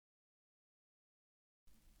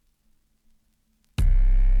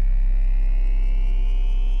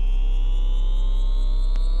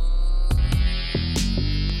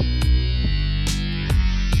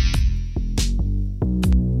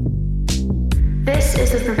This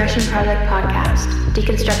is the Progression Project Podcast,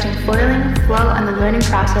 deconstructing foiling, flow, and the learning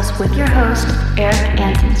process with your host, Eric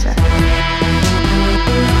Antonsen.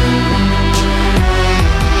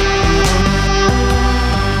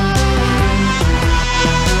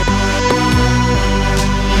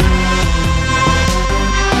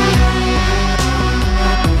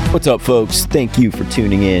 What's up, folks? Thank you for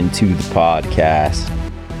tuning in to the podcast.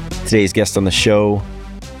 Today's guest on the show,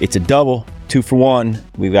 it's a double, 2 for 1.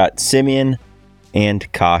 We've got Simeon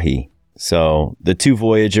and Kahi. So the two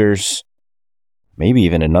Voyagers, maybe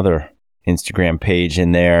even another Instagram page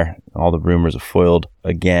in there. All the rumors of foiled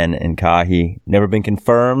again and Kahi. Never been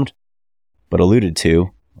confirmed, but alluded to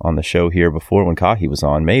on the show here before when Kahi was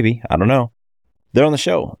on. Maybe, I don't know. They're on the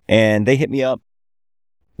show and they hit me up.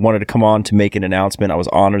 Wanted to come on to make an announcement. I was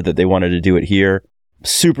honored that they wanted to do it here.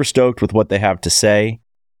 Super stoked with what they have to say.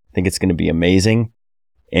 I think it's going to be amazing.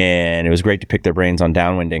 And it was great to pick their brains on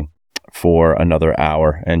downwinding for another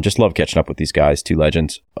hour. And just love catching up with these guys, two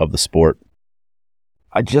legends of the sport.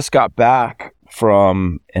 I just got back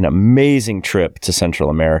from an amazing trip to Central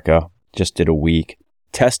America. Just did a week.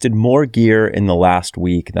 Tested more gear in the last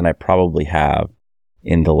week than I probably have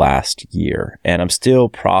in the last year. And I'm still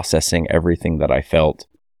processing everything that I felt.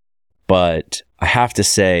 But I have to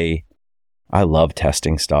say, I love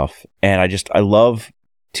testing stuff. And I love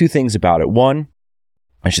two things about it. One,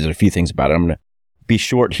 actually, there's a few things about it. I'm going to be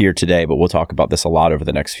short here today, but we'll talk about this a lot over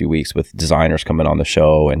the next few weeks with designers coming on the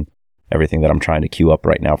show and everything that I'm trying to queue up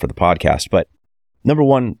right now for the podcast. But number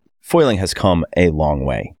one, foiling has come a long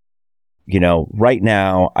way. You know, right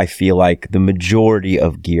now, I feel like the majority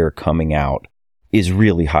of gear coming out is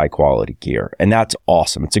really high quality gear. And that's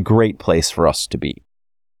awesome. It's a great place for us to be.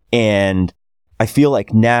 And I feel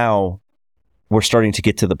like now we're starting to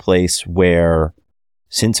get to the place where,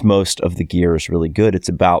 since most of the gear is really good, it's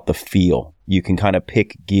about the feel. You can kind of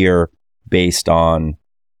pick gear based on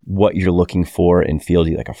what you're looking for in feel.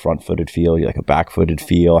 Do you like a front-footed feel? Do you like a back-footed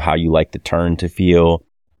feel? How you like the turn to feel?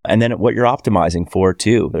 And then what you're optimizing for,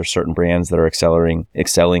 too. There's certain brands that are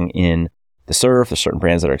excelling in the surf. There's certain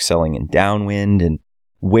brands that are excelling in downwind. And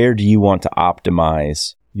where do you want to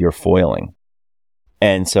optimize your foiling?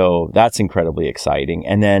 And so that's incredibly exciting.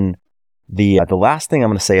 And then the last thing I'm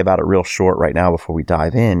going to say about it real short right now before we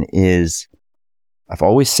dive in is, I've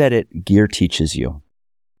always said it, gear teaches you.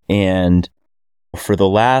 And for the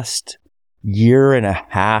last year and a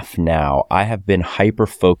half now, I have been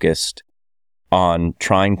hyper-focused on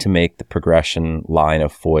trying to make the progression line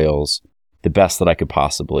of foils the best that I could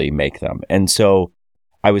possibly make them. And so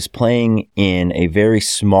I was playing in a very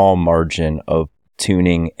small margin of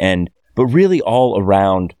tuning, but really all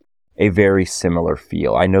around a very similar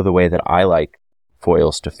feel. I know the way that I like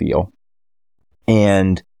foils to feel.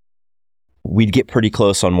 And we'd get pretty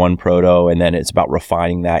close on one proto, and then it's about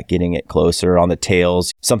refining that, getting it closer. On the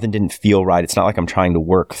tails, something didn't feel right. It's not like I'm trying to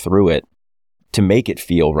work through it to make it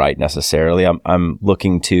feel right necessarily. I'm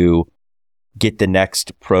looking to get the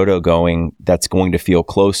next proto going that's going to feel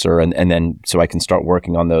closer, and then so I can start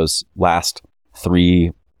working on those last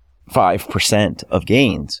 5% of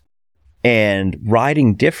gains. And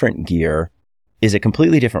riding different gear is a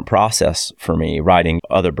completely different process for me, riding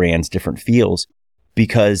other brands, different feels,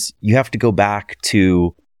 because you have to go back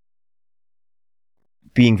to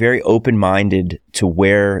being very open-minded to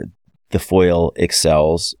where the foil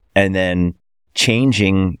excels, and then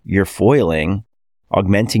changing your foiling,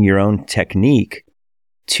 augmenting your own technique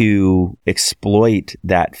to exploit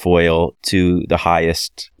that foil to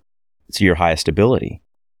your highest ability.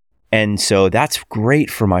 And so that's great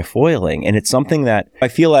for my foiling. And it's something that I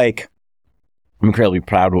feel like I'm incredibly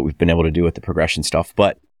proud of what we've been able to do with the progression stuff.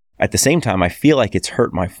 But at the same time, I feel like it's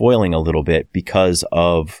hurt my foiling a little bit because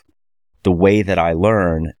of the way that I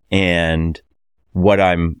learn and what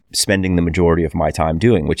I'm spending the majority of my time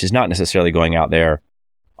doing, which is not necessarily going out there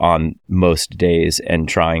on most days and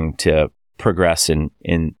trying to progress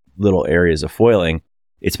in little areas of foiling.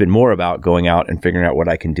 It's been more about going out and figuring out what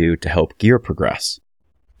I can do to help gear progress.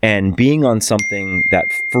 And being on something that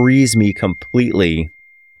frees me completely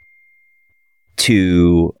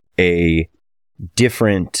to a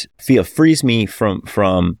different feel, frees me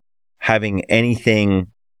from having anything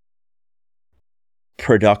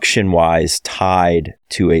production-wise tied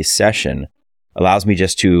to a session, allows me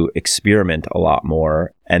just to experiment a lot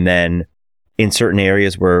more. And then in certain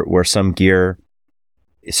areas where some gear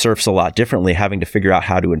surfs a lot differently, having to figure out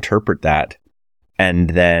how to interpret that and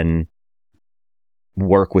then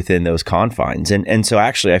work within those confines. And so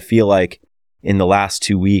actually I feel like in the last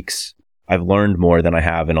 2 weeks, I've learned more than I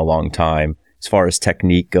have in a long time as far as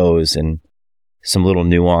technique goes and some little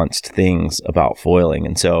nuanced things about foiling.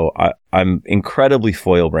 And so I'm incredibly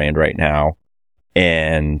foil brained right now.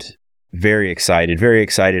 and very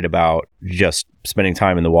excited about just spending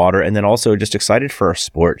time in the water, and then also just excited for our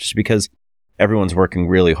sport, just because everyone's working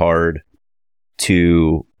really hard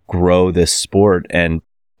to grow this sport. And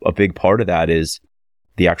a big part of that is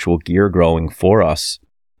the actual gear growing for us,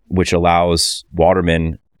 which allows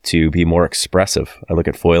watermen to be more expressive. I look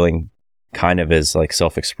at foiling kind of as like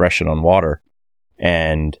self-expression on water.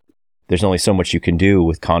 And there's only so much you can do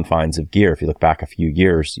with confines of gear. If you look back a few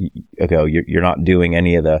years ago, you're not doing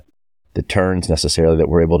any of the turns necessarily that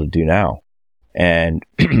we're able to do now. And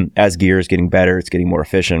as gear is getting better, it's getting more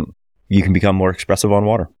efficient, you can become more expressive on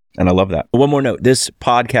water. And I love that. One more note, this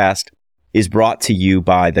podcast is brought to you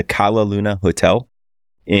by the Cala Luna Hotel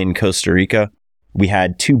in Costa Rica. We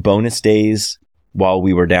had 2 bonus days while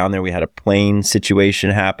we were down there. We had a plane situation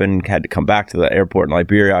happen, had to come back to the airport in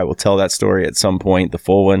Liberia. I will tell that story at some point, the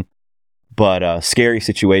full one. But a scary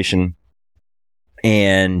situation.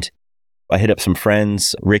 And I hit up some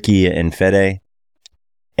friends, Ricky and Fede,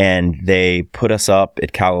 and they put us up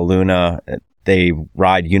at Cala Luna. They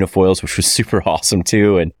ride unifoils, which was super awesome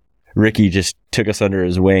too. And Ricky just took us under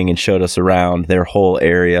his wing and showed us around their whole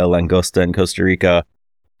area, Langosta in Costa Rica.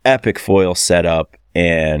 Epic foil setup,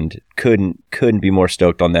 and couldn't be more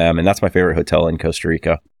stoked on them. And that's my favorite hotel in Costa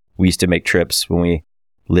Rica. We used to make trips when we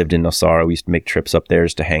lived in Nosara. We used to make trips up there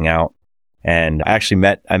just to hang out. And I actually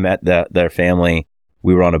met their family.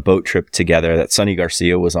 We were on a boat trip together that Sonny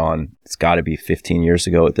Garcia was on. It's got to be 15 years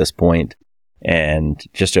ago at this point. And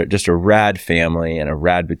just a rad family and a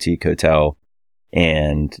rad boutique hotel.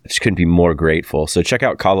 And I just couldn't be more grateful. So check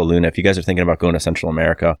out Cala Luna if you guys are thinking about going to Central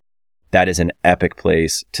America. That is an epic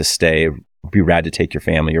place to stay. It'd be rad to take your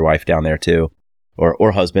family, your wife down there too,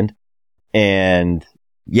 or husband. And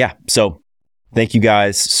yeah, so thank you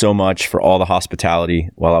guys so much for all the hospitality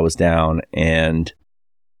while I was down, and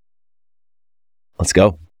let's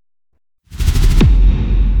go.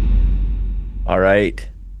 All right.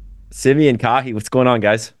 Simeon and Kahi, what's going on,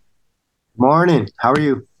 guys? Morning. How are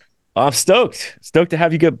you? I'm stoked to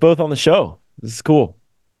have you get both on the show. This is cool.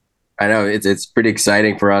 I know it's pretty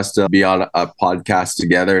exciting for us to be on a podcast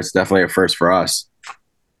together. It's definitely a first for us.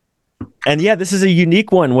 And yeah, this is a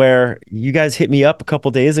unique one where you guys hit me up a couple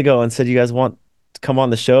days ago and said you guys want to come on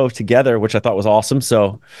the show together, which I thought was awesome.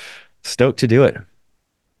 So stoked to do it.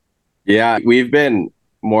 Yeah, we've been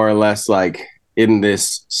more or less like in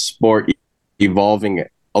this sport, evolving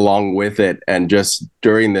along with it. And just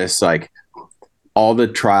during this, like all the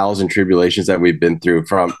trials and tribulations that we've been through,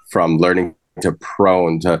 from learning to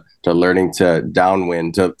prone to learning to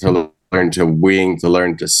downwind to learn to wing to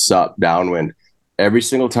learn to sup downwind. Every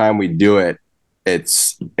single time we do it,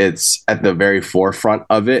 it's at the very forefront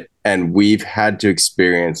of it, and we've had to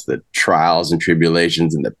experience the trials and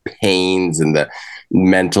tribulations and the pains and the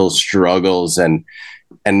mental struggles, and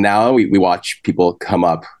now we watch people come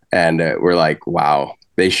up, and we're like, wow,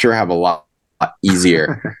 they sure have a lot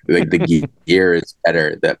easier. Like the gear is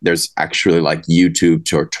better, that there's actually like YouTube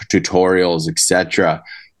tutorials, etc.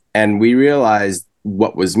 And we realized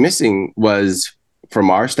what was missing was,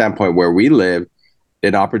 from our standpoint where we live,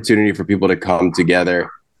 an opportunity for people to come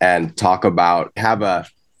together and talk about, have a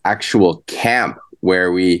actual camp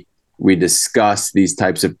where we discuss these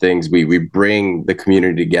types of things. We bring the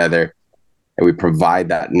community together, and we provide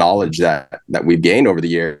that knowledge that we've gained over the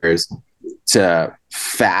years to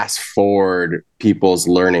fast forward people's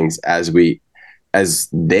learnings as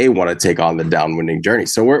they want to take on the downwinding journey.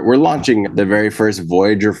 So we're launching the very first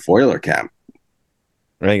Voyager foiler camp.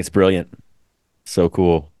 I think it's brilliant. So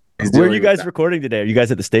cool. Where are you guys recording today? Are you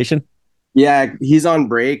guys at the station? Yeah, he's on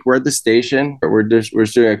break. We're at the station.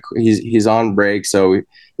 He's on break. So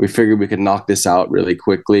we figured we could knock this out really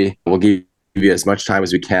quickly. We'll give you as much time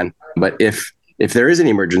as we can. But if there is an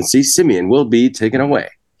emergency, Simeon will be taken away.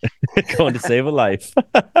 Going to save a life.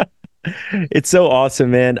 It's so awesome,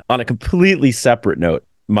 man. On a completely separate note,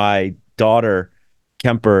 my daughter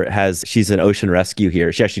Kemper she's an ocean rescue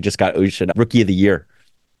here. She actually just got Ocean Rookie of the Year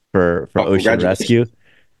for ocean rescue.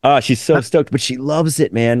 She's so stoked, but she loves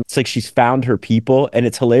it, man. It's like she's found her people, and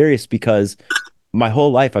it's hilarious because my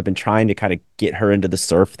whole life I've been trying to kind of get her into the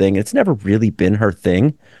surf thing. It's never really been her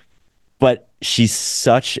thing, but she's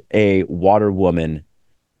such a water woman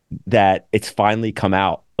that it's finally come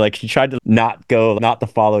out. Like, she tried to not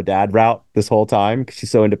the follow dad route this whole time because she's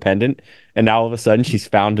so independent. And now all of a sudden she's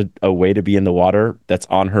found a way to be in the water that's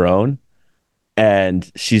on her own.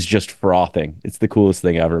 And she's just frothing. It's the coolest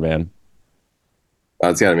thing ever, man.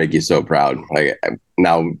 That's got to make you so proud. Like,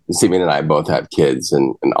 now Simeon and I both have kids,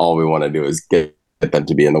 and all we want to do is get them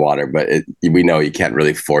to be in the water. But we know you can't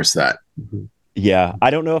really force that. Yeah. I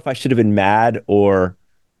don't know if I should have been mad or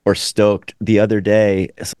or stoked the other day,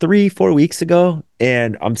 3-4 weeks ago,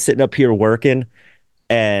 and I'm sitting up here working,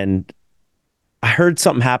 and I heard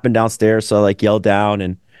something happen downstairs, so I like yelled down,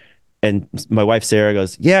 and my wife Sarah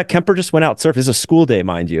goes, "Yeah, Kemper just went out surfing. It's a school day,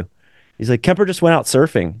 mind you." He's like, "Kemper just went out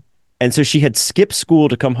surfing," and so she had skipped school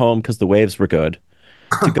to come home because the waves were good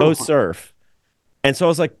to go surf, and so I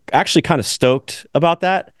was like actually kind of stoked about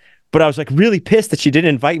that, but I was like really pissed that she didn't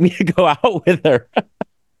invite me to go out with her.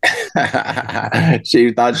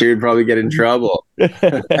 She thought she would probably get in trouble.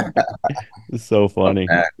 It's so funny.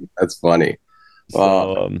 Oh, man, that's funny.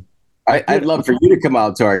 Well, So I'd love for you to come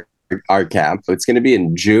out to our camp. It's going to be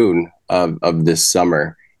in June of this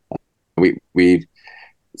summer. We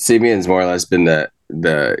Simeon's more or less been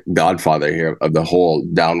the godfather here of the whole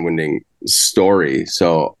downwinding story.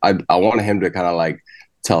 So I want him to kind of like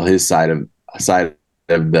tell his side of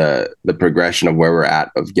the progression of where we're at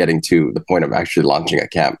of getting to the point of actually launching a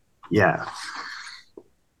camp. Yeah,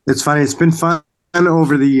 it's funny. It's been fun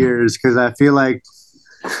over the years because I feel like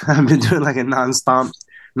I've been doing like a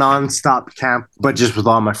nonstop camp, but just with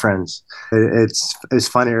all my friends. It's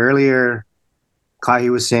funny. Earlier, Kahi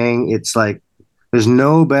was saying it's like there's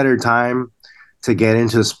no better time to get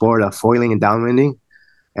into the sport of foiling and downwinding.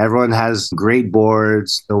 Everyone has great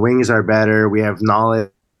boards. The wings are better. We have knowledge.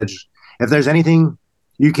 If there's anything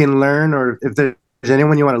you can learn, or if there's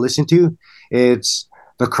anyone you want to listen to, it's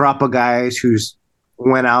the Karapa guys who's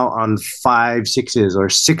went out on 5.6s or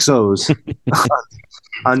 6.0s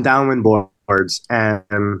on downwind boards,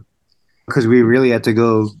 and because we really had to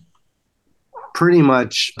go pretty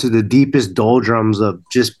much to the deepest doldrums of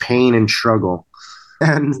just pain and struggle,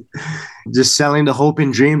 and just selling the hope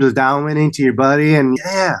and dreams of downwinding to your buddy. And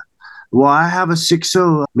yeah, well, I have a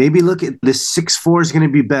 6.0. Maybe look at this 6.4 is going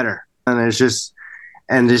to be better. And it's just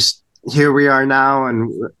here we are now,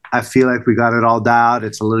 and I feel like we got it all dialed.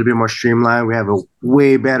 It's a little bit more streamlined. We have a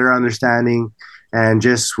way better understanding, and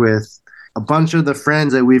just with a bunch of the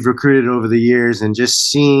friends that we've recruited over the years, and just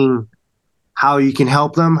seeing how you can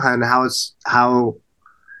help them and how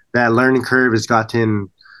that learning curve has gotten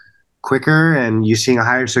quicker, and you're seeing a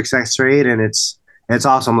higher success rate, and it's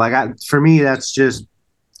awesome. Like for me, that's just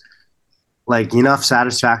like enough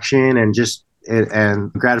satisfaction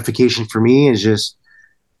and gratification for me is just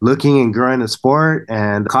looking and growing the sport.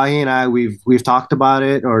 And Kahi and I, we've talked about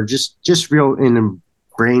it, or just real in a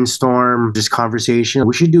brainstorm, just conversation.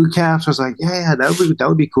 We should do camps. I was like, yeah, that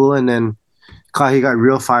would be cool. And then Kahi got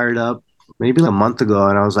real fired up maybe like a month ago,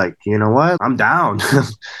 and I was like, you know what, I'm down.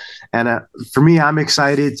 And for me, I'm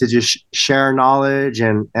excited to just share knowledge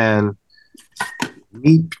and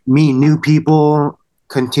meet new people,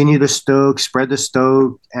 continue the stoke, spread the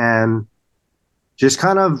stoke, and just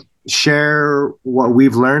kind of share what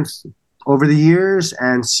we've learned over the years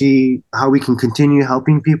and see how we can continue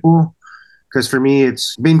helping people. Because for me,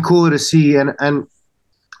 it's been cool to see, and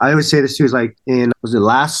I always say this too, is like was it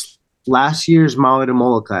last year's Maui to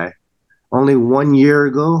Molokai, only 1 year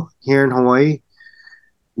ago here in Hawaii,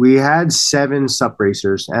 we had 7 sup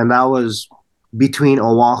racers, and that was between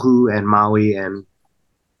Oahu and Maui, and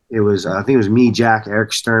it was I think it was me, Jack,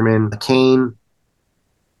 Eric Sturman, Kane.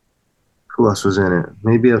 Who else was in it?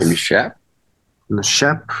 Maybe Shep.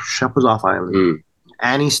 Shep was off island.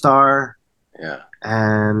 Annie Star. Yeah.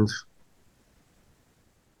 And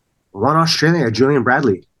one Australian, Julian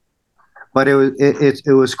Bradley. But it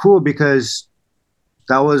was cool because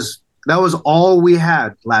that was all we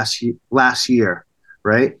had last year,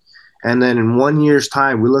 right? And then in 1 year's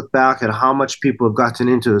time, we look back at how much people have gotten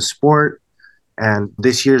into the sport. And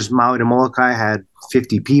this year's Maui to Molokai had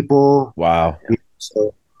 50 people. Wow.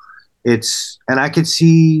 So and I could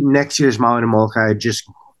see next year's Maui to Molokai just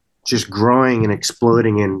growing and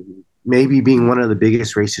exploding and maybe being one of the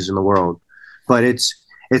biggest races in the world. But it's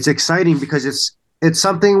exciting because it's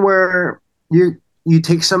something where you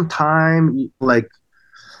take some time, like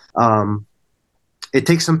it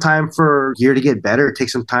takes some time for gear to get better. It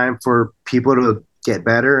takes some time for people to get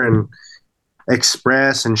better and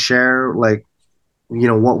express and share, like, you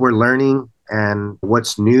know, what we're learning and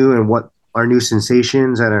what's new and what our new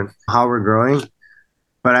sensations and how we're growing.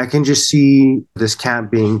 But I can just see this camp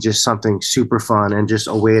being just something super fun and just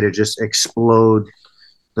a way to just explode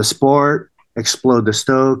the sport, explode the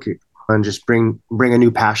stoke, and just bring a new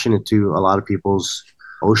passion into a lot of people's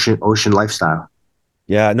ocean lifestyle.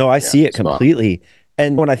 Yeah, no, I see it completely.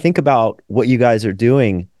 And when I think about what you guys are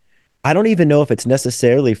doing, I don't even know if it's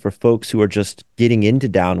necessarily for folks who are just getting into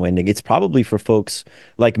downwinding. It's probably for folks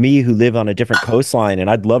like me who live on a different coastline, and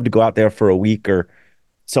I'd love to go out there for a week, or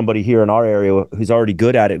somebody here in our area who's already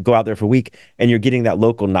good at it, go out there for a week, and you're getting that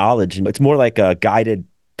local knowledge. And it's more like a guided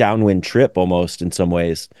downwind trip almost in some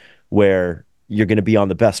ways, where you're going to be on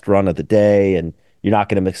the best run of the day, and you're not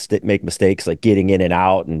going to make mistakes like getting in and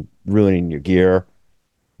out and ruining your gear.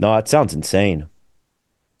 No, it sounds insane.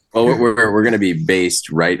 Well, we're going to be based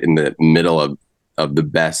right in the middle of the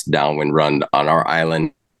best downwind run on our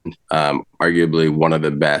island. Arguably one of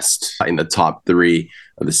the best in the top 3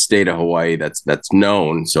 of the state of Hawaii that's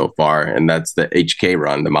known so far, and that's the HK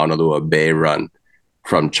run, the Mauna Lua Bay run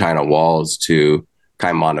from China Walls to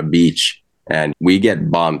Kaimana Beach. And we get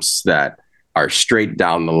bumps that are straight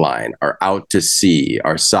down the line, are out to sea,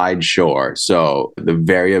 are side shore. So the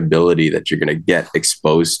variability that you're going to get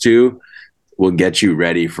exposed to will get you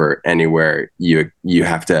ready for anywhere you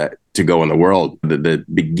have to go in the world. The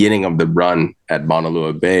beginning of the run at Mauna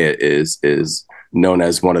Lua Bay is known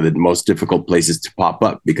as one of the most difficult places to pop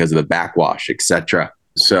up because of the backwash, etc.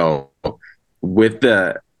 So with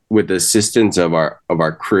the assistance of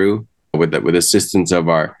our crew, with assistance of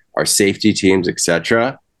our safety teams,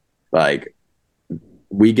 etc., like,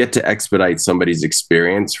 we get to expedite somebody's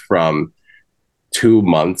experience from 2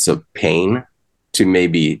 months of pain to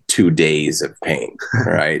maybe 2 days of pain,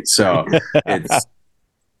 right? So it's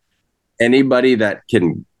anybody that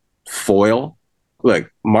can foil.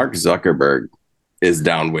 Look, Mark Zuckerberg is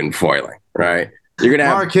downwind foiling, right? You're gonna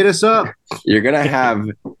have Mark, hit us up. You're gonna have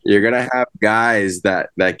guys that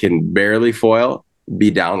can barely foil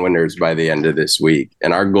be downwinders by the end of this week,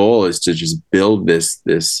 and our goal is to just build this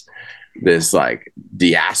like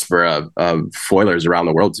diaspora of foilers around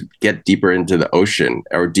the world to get deeper into the ocean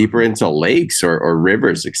or deeper into lakes or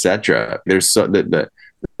rivers, etc. There's the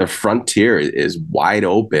frontier is wide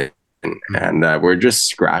open, and we're just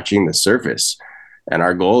scratching the surface. And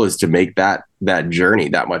our goal is to make that journey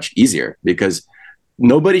that much easier, because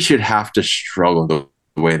nobody should have to struggle the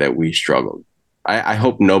way that we struggled. I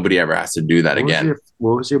hope nobody ever has to do that again.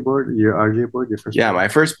 What was your board? Your RJ board? Your first? Yeah, board? my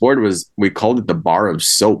first board we called it the bar of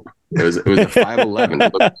soap. It was a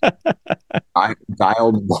 511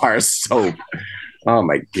 dialed bar soap. Oh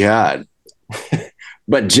my God.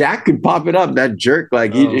 But Jack could pop it up. That jerk,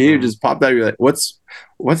 like he would just pop that. You're like,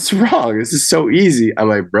 what's wrong? This is so easy. I'm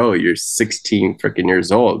like, bro, you're 16 freaking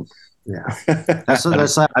years old. Yeah. That's like,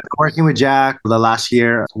 I've been working with Jack the last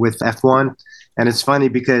year with F1. And it's funny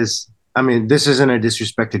because, I mean, this isn't a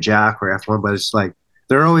disrespect to Jack or F1, but it's like,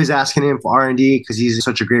 they're always asking him for R&D because he's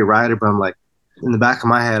such a great rider. But I'm like, in the back of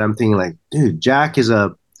my head, I'm thinking like, dude, Jack is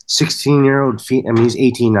a 16-year-old I mean, he's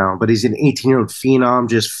 18 now, but he's an 18-year-old phenom,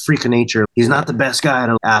 just freak of nature. He's not the best guy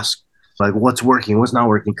to ask like what's working, what's not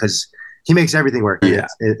working, because he makes everything work.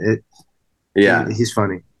 Yeah. He's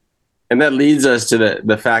funny. And that leads us to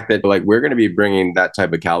the fact that like we're going to be bringing that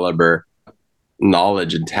type of caliber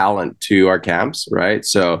knowledge and talent to our camps, right?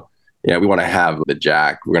 So yeah, we want to have the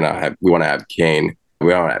Jack. We want to have Kane. We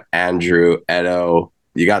want to have Andrew, Edo.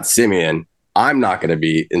 You got Simeon. I'm not going to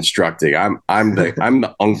be instructing. I'm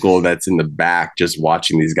the uncle that's in the back just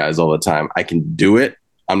watching these guys all the time. I can do it.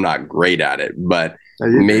 I'm not great at it, but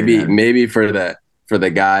maybe for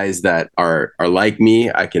the guys that are like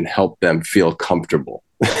me, I can help them feel comfortable.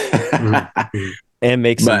 And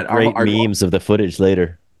make some great memes of the footage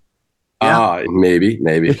later. Yeah. Maybe.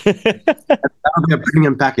 That'll be a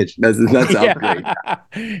premium package. That's great.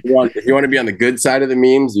 If you want to be on the good side of the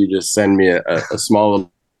memes, you just send me a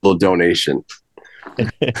small little donation.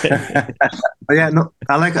 But yeah, no,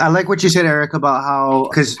 I like what you said, Eric, about how,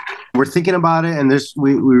 because we're thinking about it, and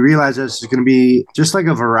we realize this is going to be just like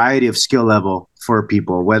a variety of skill level for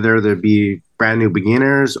people, whether there be brand new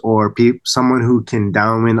beginners or someone who can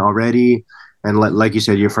downwind already. And like you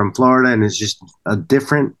said, you're from Florida, and it's just a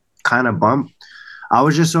different kind of bump. I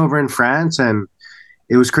was just over in France, and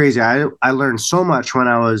it was crazy. I learned so much when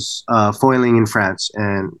I was foiling in France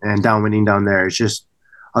and downwinding down there. It's just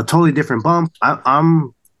a totally different bump.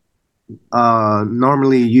 I'm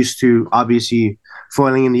normally used to obviously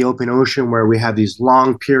foiling in the open ocean where we have these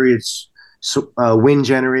long periods, wind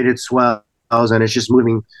generated swells, and it's just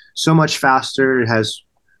moving so much faster. It has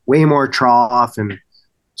way more trough, and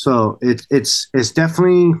so it's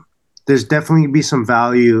definitely, there's definitely be some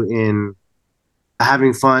value in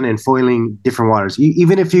having fun and foiling different waters.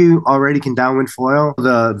 Even if you already can downwind foil,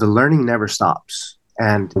 the learning never stops.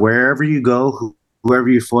 And wherever you go, whoever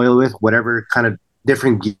you foil with, whatever kind of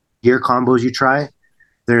different gear combos you try,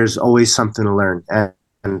 there's always something to learn.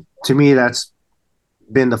 And to me, that's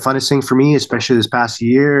been the funnest thing for me, especially this past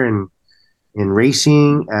year and in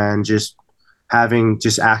racing, and just having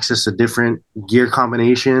just access to different gear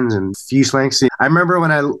combinations and fuse lengths. I remember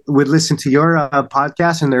when I would listen to your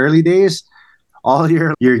podcast in the early days, all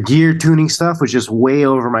your gear tuning stuff was just way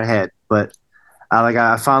over my head. But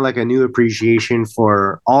I found like a new appreciation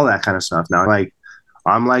for all that kind of stuff now. Like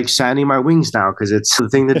I'm like sanding my wings now because it's the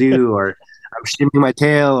thing to do, or I'm shimming my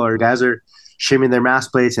tail, or guys are shimming their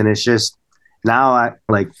mast plates, and it's just now I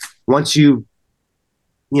like once you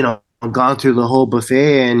know gone through the whole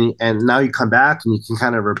buffet, and now you come back and you can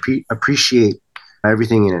kind of appreciate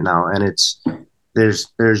everything in it now, and it's there's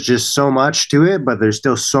just so much to it, but there's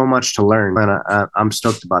still so much to learn, and I'm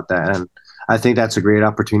stoked about that, and I think that's a great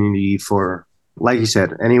opportunity for, like you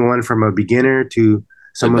said, anyone from a beginner to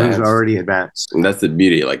someone who's already advanced. And that's the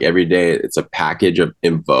beauty. Like every day, it's a package of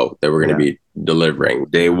info that we're going to be delivering.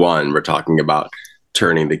 Day one, we're talking about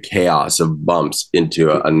turning the chaos of bumps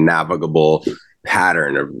into a navigable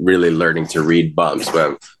pattern of really learning to read bumps.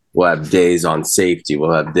 We'll have days on safety.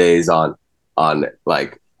 We'll have days on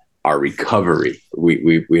like our recovery.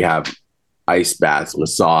 We have ice baths,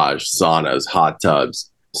 massage, saunas, hot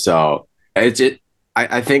tubs. So I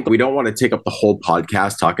think we don't want to take up the whole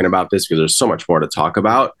podcast talking about this because there's so much more to talk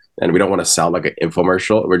about, and we don't want to sound like an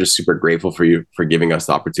infomercial. We're just super grateful for you for giving us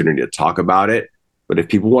the opportunity to talk about it. But if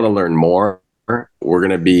people want to learn more, we're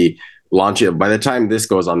going to be launching. By the time this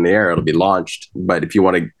goes on the air, it'll be launched. But if you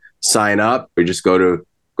want to sign up, we just go to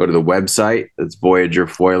the website. It's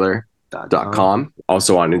voyagerfoiler.com.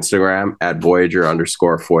 Also on Instagram at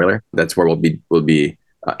Voyager_foiler. That's where we'll be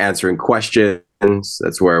answering questions.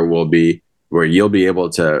 That's where you'll be able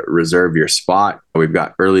to reserve your spot. We've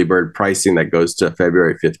got early bird pricing that goes to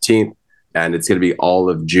February 15th, and it's going to be all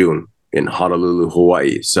of June in Honolulu,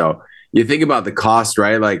 Hawaii. So you think about the cost,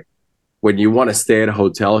 right? Like when you want to stay at a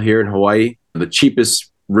hotel here in Hawaii, the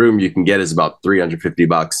cheapest room you can get is about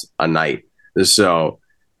 $350 a night. So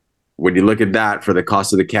when you look at that for the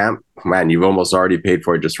cost of the camp, man, you've almost already paid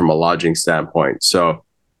for it just from a lodging standpoint. So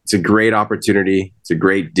it's a great opportunity. It's a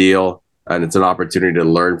great deal. And it's an opportunity to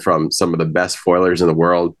learn from some of the best foilers in the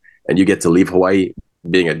world. And you get to leave Hawaii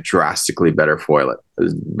being a drastically better foiler,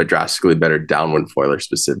 a drastically better downwind foiler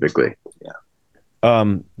specifically. Yeah.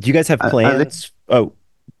 Do you guys have plans? Go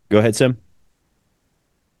ahead, Sim.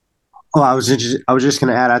 Oh, I was just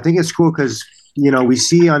going to add, I think it's cool because, we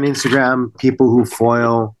see on Instagram people who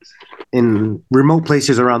foil in remote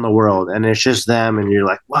places around the world, and it's just them. And you're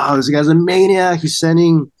like, wow, this guy's a maniac. He's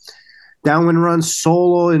sending downwind runs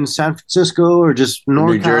solo in San Francisco or just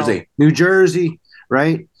New Jersey,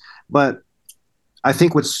 right? But I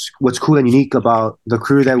think what's cool and unique about the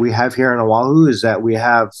crew that we have here in Oahu is that we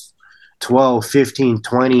have 12, 15,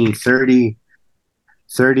 20, 30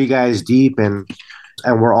 guys deep, and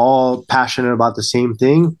we're all passionate about the same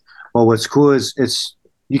thing. But what's cool is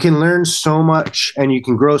you can learn so much and you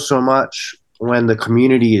can grow so much when the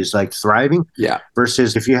community is like thriving. Yeah.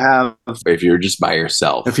 Versus if you're just by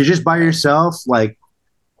yourself. If you're just by yourself, like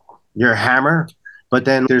you're a hammer, but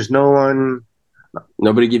then there's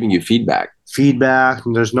nobody giving you feedback.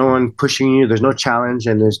 And there's no one pushing you. There's no challenge,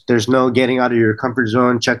 and there's no getting out of your comfort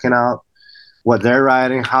zone, checking out what they're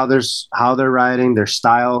riding, how they're riding, their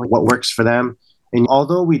style, what works for them. And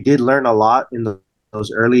although we did learn a lot in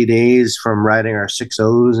those early days from riding our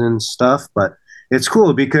 6.0s and stuff, but it's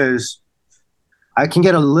cool because I can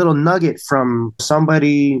get a little nugget from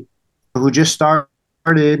somebody who just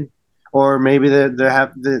started, or maybe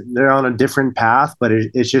they're on a different path, but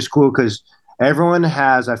it's just cool because I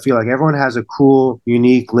feel like everyone has a cool,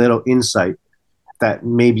 unique little insight that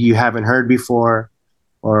maybe you haven't heard before,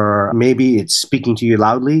 or maybe it's speaking to you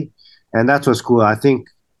loudly. And that's what's cool. I think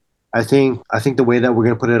the way that we're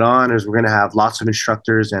going to put it on is we're going to have lots of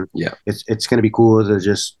instructors, and it's going to be cool to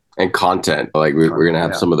just, and content. Like we're going to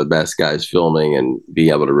have some of the best guys filming and be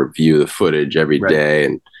able to review the footage every day.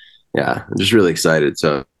 And I'm just really excited.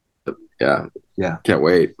 So can't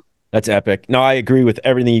wait. That's epic. No, I agree with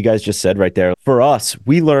everything you guys just said right there. For us,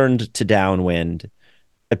 we learned to downwind,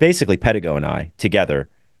 basically Pedigo and I together,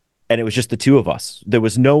 and it was just the two of us. There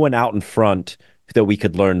was no one out in front that we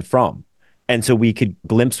could learn from. And so we could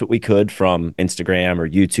glimpse what we could from Instagram or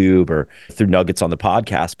YouTube or through nuggets on the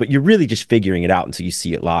podcast, but you're really just figuring it out until you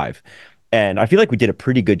see it live. And I feel like we did a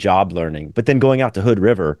pretty good job learning, but then going out to Hood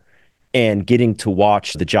River and getting to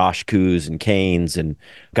watch the Josh Coos and Canes and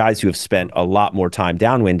guys who have spent a lot more time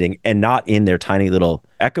downwinding and not in their tiny little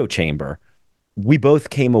echo chamber, we both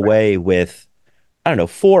came away with,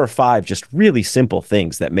 4 or 5 just really simple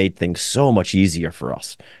things that made things so much easier for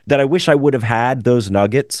us, that I wish I would have had those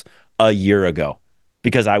nuggets a year ago,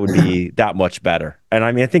 because I would be that much better. And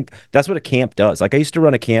I think that's what a camp does. Like I used to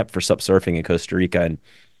run a camp for sup surfing in Costa Rica, and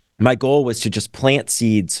my goal was to just plant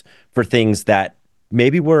seeds for things that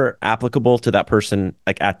maybe were applicable to that person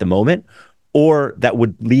like at the moment, or that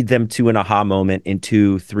would lead them to an aha moment in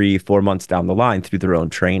 2, 3, 4 months down the line through their own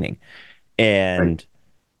training. And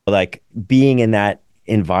like being in that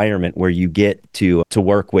environment where you get to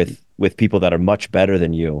work with people that are much better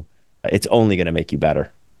than you, it's only going to make you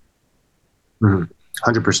better.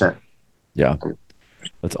 100%. Yeah,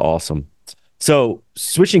 that's awesome. So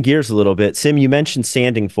switching gears a little bit, Sim, you mentioned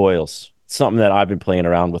sanding foils. Something that I've been playing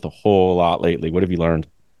around with a whole lot lately. What have you learned?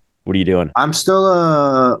 What are you doing? I'm still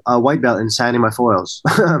a white belt in sanding my foils.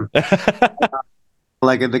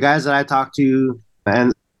 Like the guys that I talk to,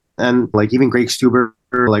 and like even Greg Stuber,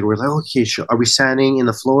 like we're like, okay, are we sanding in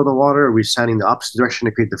the flow of the water? Are we sanding the opposite direction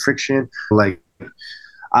to create the friction? Like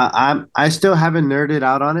I still haven't nerded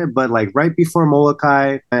out on it, but like right before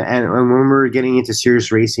Molokai and when we were getting into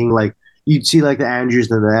serious racing, like you'd see like the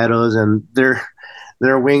Andrews and the Edos, and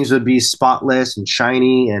their wings would be spotless and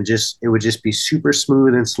shiny, and just it would just be super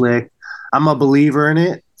smooth and slick. I'm a believer in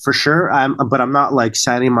it for sure. But I'm not like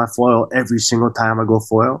sanding my foil every single time I go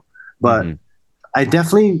foil. But I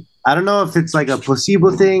don't know if it's like a placebo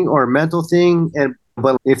thing or a mental thing.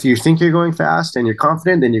 But if you think you're going fast and you're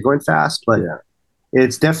confident, then you're going fast. But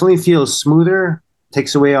it definitely feels smoother,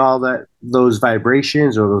 takes away all those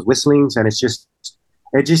vibrations or those whistlings, and it just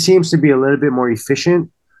seems to be a little bit more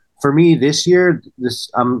efficient. For me this year,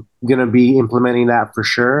 I'm gonna be implementing that for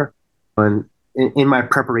sure, and in my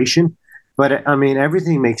preparation. But I mean,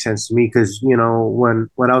 everything makes sense to me because when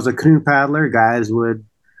I was a canoe paddler, guys would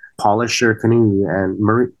polish their canoe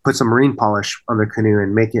and put some marine polish on their canoe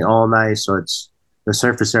and make it all nice, so the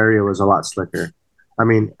surface area was a lot slicker. I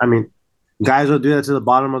mean, guys will do that to the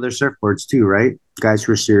bottom of their surfboards too, right? Guys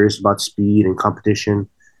who are serious about speed and competition,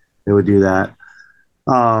 they would do that.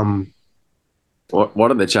 One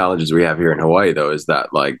of the challenges we have here in Hawaii, though, is that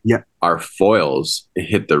our foils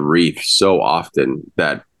hit the reef so often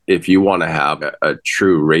that if you want to have a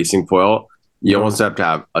true racing foil, you almost have to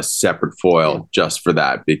have a separate foil just for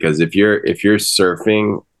that. Because if you're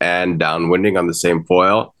surfing and downwinding on the same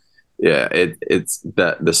foil, it's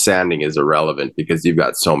the sanding is irrelevant because you've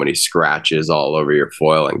got so many scratches all over your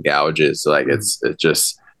foil and gouges. Like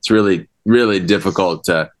it's really, really difficult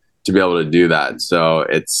to be able to do that. So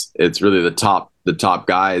it's really the top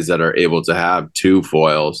guys that are able to have two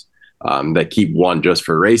foils that keep one just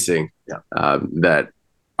for racing that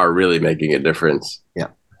are really making a difference. Yeah.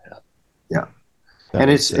 And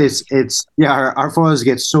our foils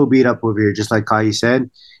get so beat up over here, just like Kahi said.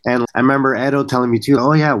 And I remember Edo telling me too,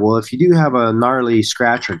 oh yeah, well, if you do have a gnarly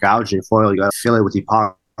scratch or gouge in your foil, you got to fill it with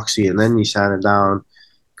epoxy and then you sand it down.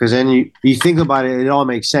 Because then you think about it, it all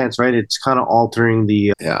makes sense, right? It's kind of altering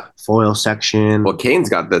the foil section. Well, Kane's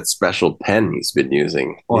got that special pen he's been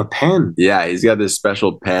using. Oh, a pen? Yeah, he's got this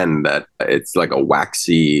special pen that it's like a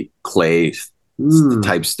waxy clay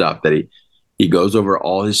type stuff that he goes over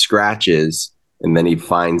all his scratches and then he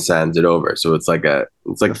fine sands it over. So it's like a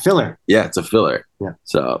filler. Yeah, it's a filler. Yeah.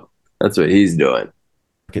 So that's what he's doing.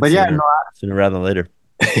 But sooner rather than later.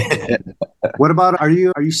 What about are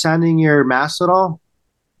you sanding your mast at all?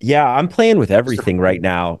 Yeah, I'm playing with everything right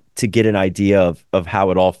now to get an idea of how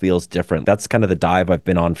it all feels different. That's kind of the dive I've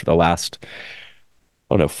been on for the last,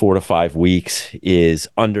 4 to 5 weeks, is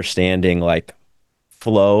understanding like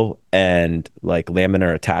flow and like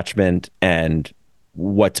laminar attachment and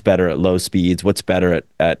what's better at low speeds, what's better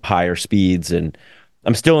at higher speeds. And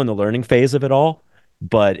I'm still in the learning phase of it all,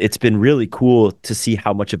 but it's been really cool to see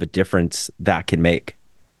how much of a difference that can make.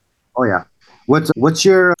 Oh yeah. What's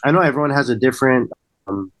your, I know everyone has a different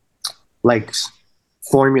like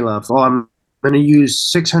formula. I'm going to use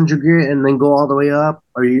 600 grit and then go all the way up.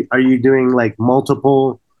 Are you doing like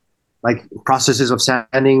multiple like processes of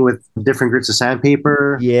sanding with different grits of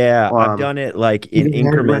sandpaper? Yeah, I've done it like in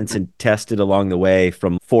increments and tested along the way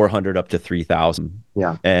from 400 up to 3,000.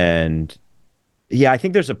 Yeah. And yeah, I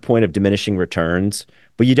think there's a point of diminishing returns,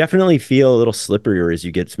 but you definitely feel a little slipperier as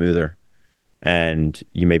you get smoother, and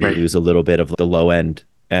you maybe lose a little bit of the low end.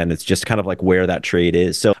 And it's just kind of like where that trade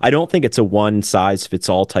is. So I don't think it's a one size fits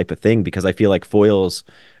all type of thing, because I feel like foils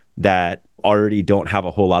that already don't have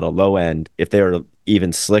a whole lot of low end, if they're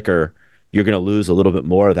even slicker, you're going to lose a little bit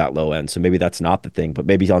more of that low end. So maybe that's not the thing, but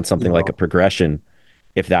maybe on something like a progression,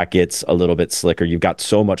 if that gets a little bit slicker, you've got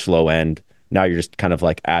so much low end. Now you're just kind of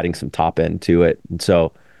like adding some top end to it. And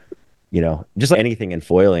so, just like anything in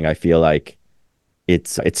foiling, I feel like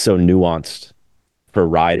it's so nuanced for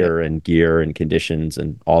rider and gear and conditions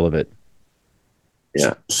and all of it.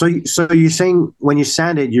 Yeah. So you're saying when you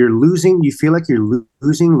sand it, you feel like you're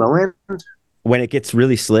losing low end? When it gets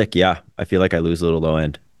really slick, yeah, I feel like I lose a little low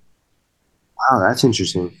end. Wow, that's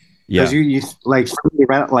interesting. Yeah. Because you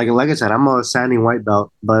like I said, I'm a sanding white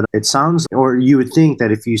belt, but it sounds, or you would think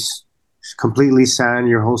that if you completely sand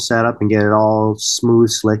your whole setup and get it all smooth,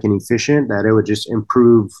 slick, and efficient, that it would just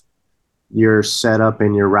improve your setup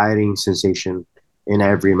and your riding sensation in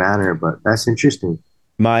every manner. But that's interesting.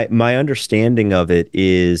 My understanding of it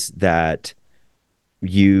is that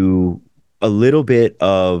you a little bit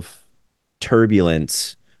of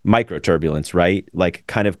turbulence, micro turbulence, right? Like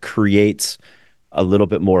kind of creates a little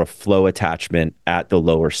bit more of flow attachment at the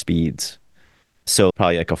lower speeds. So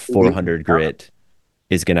probably like a 400 grit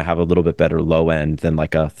is going to have a little bit better low end than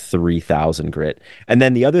like a 3000 grit. And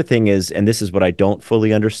then the other thing is, and this is what I don't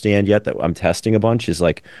fully understand yet that I'm testing a bunch, is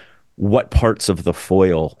like what parts of the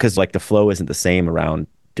foil, because like the flow isn't the same around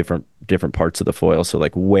different parts of the foil. So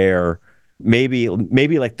like where maybe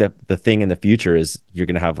like the thing in the future is you're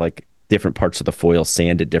going to have like different parts of the foil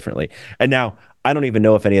sanded differently. And now I don't even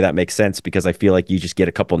know if any of that makes sense, because I feel like you just get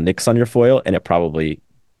a couple nicks on your foil and it probably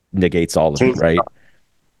negates all of it, right?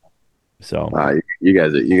 So you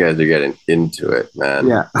guys are getting into it, man.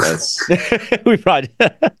 Yeah. That's we probably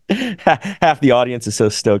half the audience is so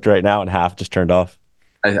stoked right now and half just turned off.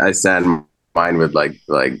 I sand mine with like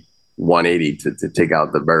 180 to take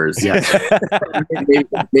out the burrs. Yeah.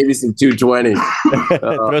 maybe some 220.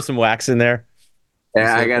 Throw some wax in there.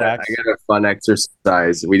 Yeah, I got a fun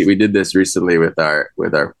exercise. We did this recently with our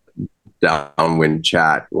downwind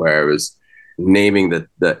chat, where it was naming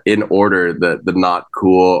the in order the not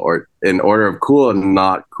cool, or in order of cool and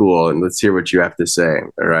not cool, and let's hear what you have to say.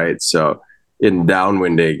 All right, so in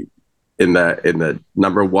downwinding, in the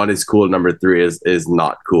number 1 is cool, number 3 is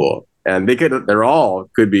not cool, and they're all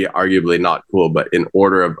could be arguably not cool, but in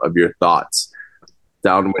order of your thoughts.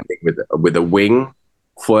 Downwinding with a wing,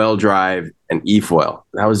 foil drive, and e-foil.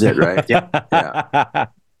 That was it, right? Yeah.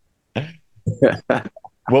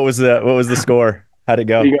 What was the score? How'd it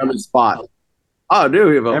go? Being on the spot. Oh,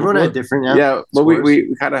 dude, everyone had different. Yeah, but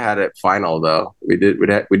we kind of had it final though. We did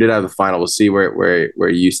have the final. We'll see where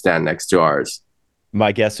you stand next to ours.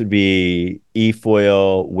 My guess would be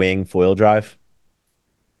e-foil, wing, foil drive.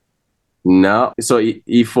 No, so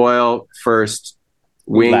e-foil first,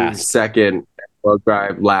 wing last. Second, foil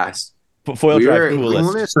drive last. Foil drive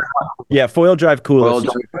coolest. Yeah, foil drive coolest.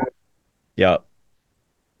 Yeah,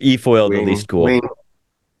 e-foil the least cool. Wing.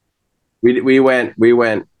 We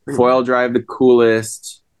went foil drive the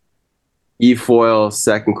coolest, e-foil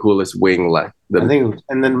second coolest, wing left. I think,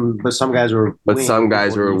 but some guys were. Some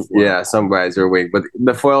guys were wing. But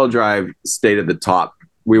the foil drive stayed at the top.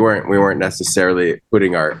 We weren't necessarily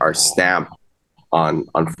putting our stamp on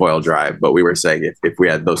foil drive, but we were saying if we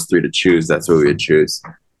had those 3 to choose, that's what we would choose.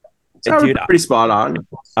 So dude, pretty spot on.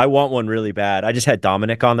 I want one really bad. I just had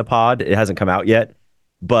Dominic on the pod. It hasn't come out yet,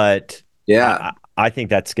 but yeah, I think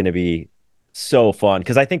that's going to be so fun,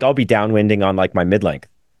 because I think I'll be downwinding on like my mid-length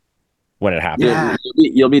when it happens. Yeah,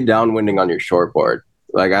 you'll be downwinding on your shortboard.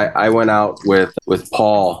 Like I went out with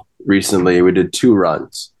Paul recently. We did 2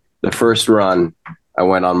 runs. The first run, I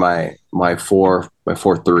went on my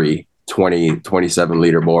 4.3 27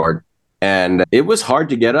 liter board, and it was hard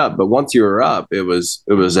to get up. But once you were up, it was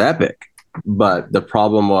epic. But the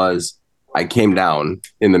problem was, I came down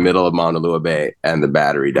in the middle of Mauna Lua Bay and the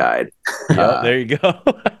battery died. There you go.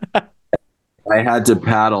 I had to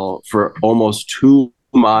paddle for almost 2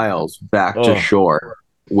 miles back to shore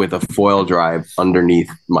with a foil drive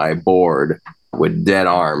underneath my board with dead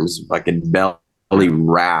arms, like a belly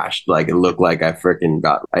rashed, like it looked like I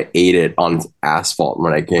ate it on asphalt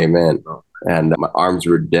when I came in, and my arms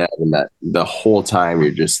were dead. And that the whole time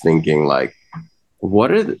you're just thinking like,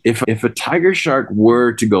 if a tiger shark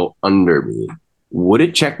were to go under me, would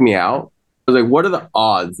it check me out? Like, what are the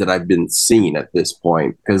odds that I've been seen at this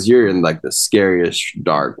point? Because you're in like the scariest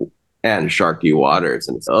dark and sharky waters,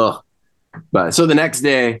 and it's But so the next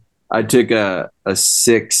day I took a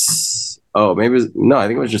 6. I think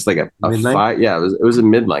it was just like a 5. Yeah, it was a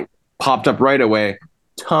mid-length. Popped up right away,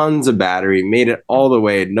 tons of battery, made it all the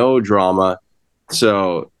way, no drama.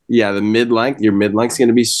 So yeah, your mid-length's going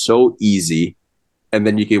to be so easy, and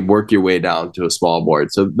then you can work your way down to a small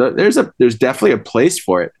board. So there's definitely a place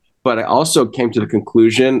for it. But I also came to the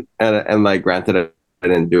conclusion, and like, granted, I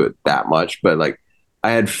didn't do it that much, but like,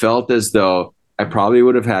 I had felt as though I probably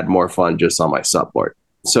would have had more fun just on my sup board.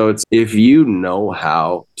 So it's, if you know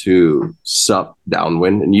how to sup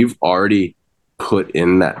downwind and you've already put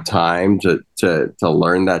in that time to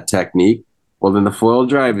learn that technique, well, then the foil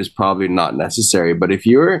drive is probably not necessary. But if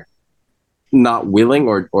you're not willing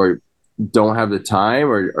or don't have the time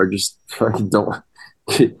or just don't,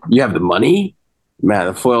 you have the money, man,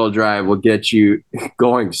 the foil drive will get you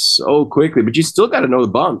going so quickly, but you still got to know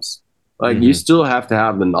the bumps. Like, you still have to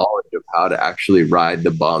have the knowledge of how to actually ride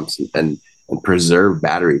the bumps and preserve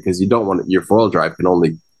battery, because you don't want your foil drive can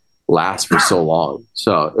only last for so long.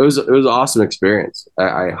 So it was an awesome experience.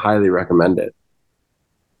 I highly recommend it.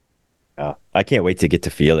 I can't wait to get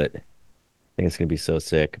to feel it. I think it's going to be so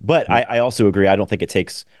sick. But I also agree. I don't think it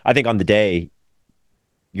takes, I think on the day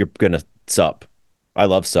you're going to sup. I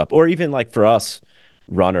love sup. Or even like for us,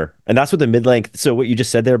 runner. And that's what the mid-length. So what you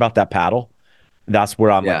just said there about that paddle, that's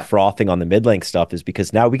where I'm like Yeah. frothing on the mid-length stuff, is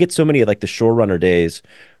because now we get so many like the shore runner days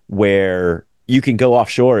where you can go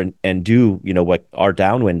offshore and do, what our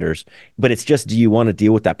downwinders, but it's just, do you want to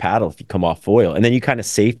deal with that paddle if you come off foil? And then you kind of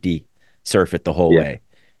safety surf it the whole Yeah. way.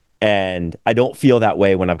 And I don't feel that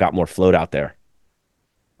way when I've got more float out there,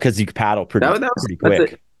 because you paddle pretty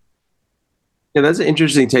quick. That's an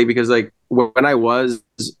interesting take, because like when I was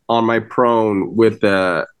on my prone with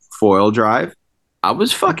the foil drive, I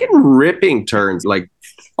was fucking ripping turns like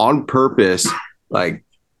on purpose, like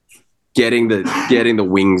getting the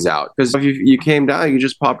wings out, because if you came down, you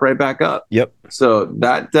just pop right back up. Yep. So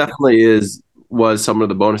that definitely was some of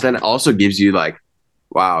the bonus, and it also gives you like,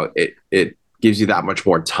 wow, it gives you that much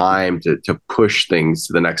more time to push things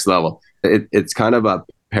to the next level. It's kind of a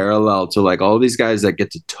parallel to like all these guys that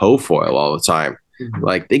get to tow foil all the time.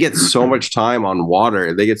 Like they get so much time on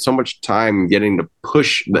water, they get so much time getting to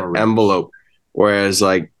push the envelope, whereas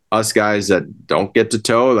like us guys that don't get to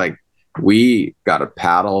tow, like we got to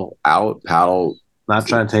paddle, not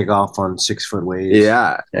trying to take off on 6-foot waves.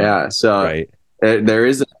 Yeah. So right. there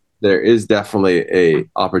is definitely a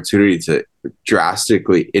opportunity to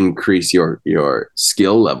drastically increase your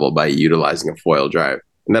skill level by utilizing a foil drive.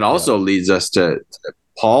 And that also leads us to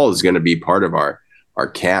Paul is going to be part of our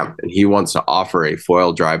camp, and he wants to offer a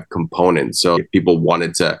foil drive component. So if people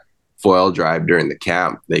wanted to foil drive during the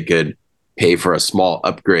camp, they could pay for a small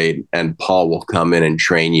upgrade, and Paul will come in and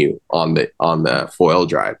train you on the foil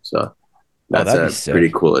drive. So that's a pretty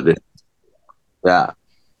cool addition. Yeah.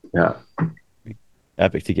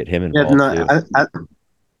 Epic to get him involved.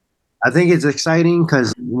 I think it's exciting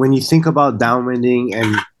because when you think about downwinding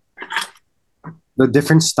and the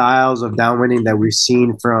different styles of downwinding that we've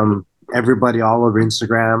seen from everybody all over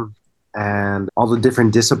Instagram and all the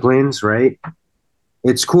different disciplines, right?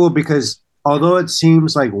 It's cool because although it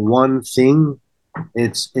seems like one thing,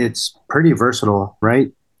 it's pretty versatile,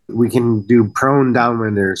 right? We can do prone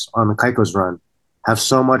downwinders on the Kaiko's run, have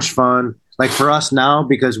so much fun. Like for us now,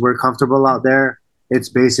 because we're comfortable out there, it's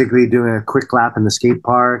basically doing a quick lap in the skate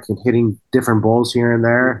park and hitting different bowls here and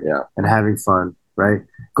there and having fun, right?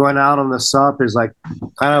 Going out on the sup is like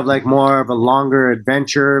kind of like more of a longer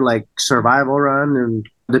adventure, like survival run. And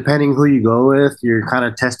depending who you go with, you're kind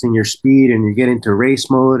of testing your speed and you get into race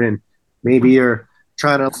mode, and maybe you're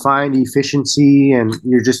trying to find efficiency and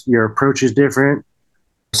your approach is different.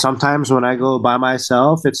 Sometimes when I go by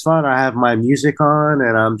myself, it's fun. I have my music on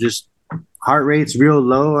and I'm just heart rate's real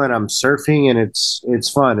low and I'm surfing, and it's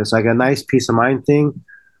fun. It's like a nice peace of mind thing.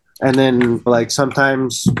 And then like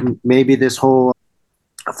sometimes maybe this whole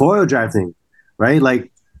foil drive thing, right?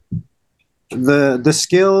 Like the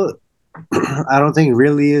skill I don't think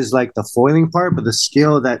really is like the foiling part, but the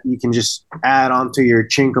skill that you can just add onto your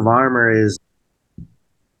chink of armor is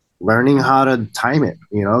learning how to time it,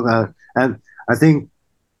 and I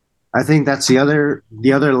think that's the other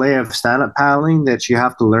layer of stand-up paddling that you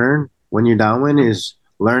have to learn when you're downwind, is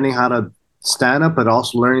learning how to stand up, but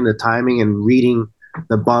also learning the timing and reading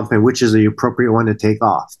the bump and which is the appropriate one to take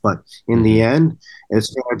off. But in the end,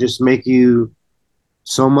 it's going to just make you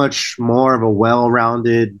so much more of a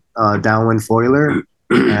well-rounded downwind foiler,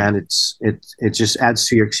 and it just adds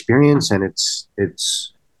to your experience, and it's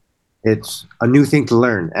a new thing to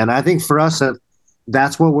learn. And I think for us,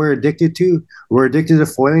 that's what we're addicted to. We're addicted to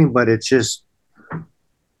foiling, but it's just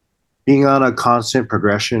being on a constant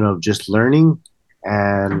progression of just learning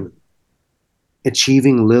and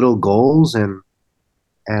achieving little goals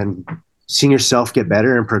and seeing yourself get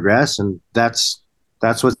better and progress. And that's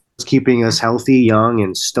what's keeping us healthy, young,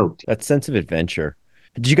 and stoked. That sense of adventure.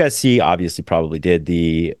 Did you guys see, obviously probably did,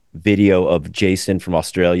 the video of Jason from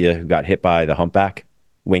Australia who got hit by the humpback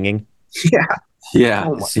winging? Yeah.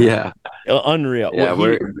 Unreal. Yeah,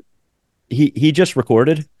 well, he just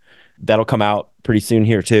recorded. That'll come out pretty soon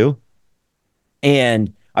here too.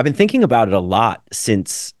 And I've been thinking about it a lot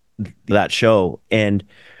since that show. And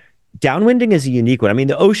downwinding is a unique one. I mean,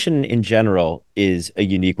 the ocean in general is a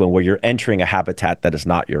unique one where you're entering a habitat that is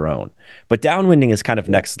not your own. But downwinding is kind of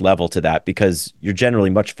next level to that, because you're generally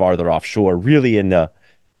much farther offshore, really in the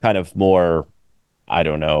kind of more, I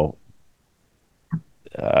don't know,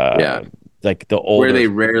 like the older, where they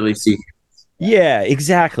rarely see. Yeah,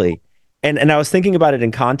 exactly. And I was thinking about it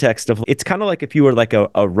in context of, it's kind of like if you were like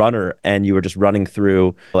a runner and you were just running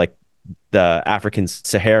through like the African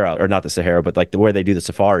Sahara, or not the Sahara, but like where they do the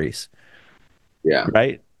safaris. Yeah.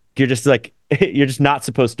 Right? You're just like, you're just not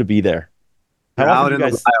supposed to be there. How out in the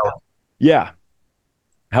wild. Yeah.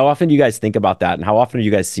 How often do you guys think about that? And how often are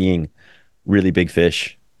you guys seeing really big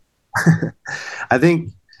fish? I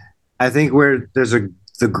think I think where there's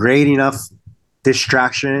the great enough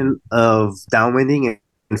distraction of downwinding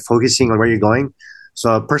and focusing on where you're going.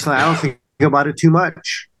 So personally, I don't think about it too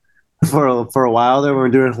much. For a while there, when we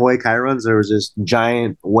were doing Hawaii Kai runs, there was this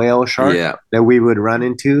giant whale shark that we would run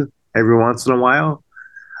into every once in a while.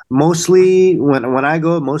 Mostly when I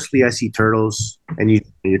go, mostly I see turtles, and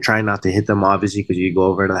you're trying not to hit them, obviously, because you go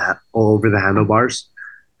over the handlebars.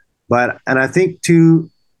 And I think too,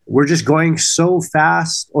 we're just going so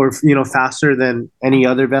fast, or faster than any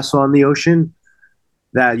other vessel on the ocean,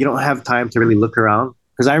 that you don't have time to really look around.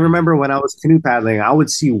 Because I remember when I was canoe paddling, I would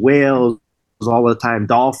see whales all the time,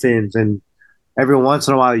 dolphins, and every once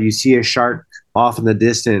in a while you see a shark off in the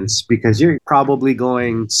distance, because you're probably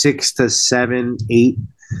going 6 to 7, 8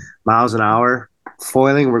 miles an hour.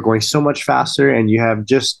 Foiling, we're going so much faster, and you have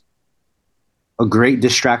just a great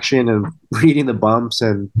distraction of reading the bumps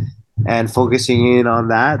and focusing in on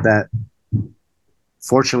that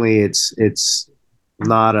fortunately it's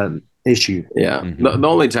not an issue. Yeah. The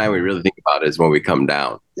only time we really think about it is when we come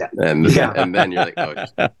down. Yeah. And then you're like, oh,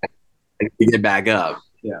 you get back up.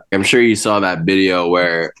 Yeah. I'm sure you saw that video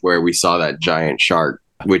where we saw that giant shark,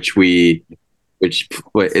 which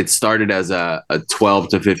it started as a 12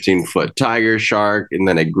 to 15 foot tiger shark, and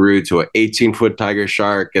then it grew to an 18-foot tiger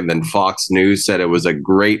shark, and then Fox News said it was a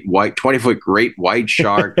 20-foot great white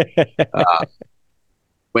shark.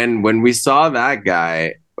 When we saw that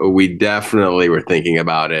guy, we definitely were thinking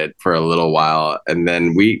about it for a little while, and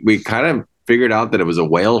then we kind of figured out that it was a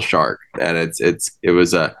whale shark, and it's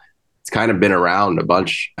kind of been around a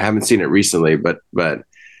bunch. I haven't seen it recently, but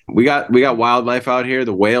we got wildlife out here.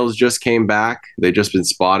 The whales just came back. They just been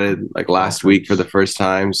spotted like last week for the first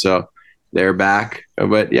time, so they're back.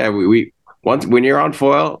 But yeah, we once when you're on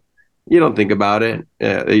foil, you don't think about it.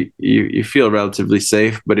 You feel relatively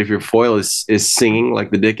safe. But if your foil is singing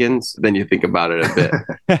like the Dickens, then you think about it a bit.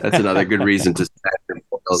 That's another good reason to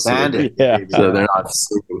sand it. So they're not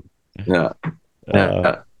singing.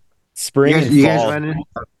 Yeah. Spring and you fall. guys run into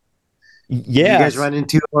Yeah. You guys run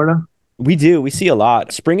into Florida? We do. We see a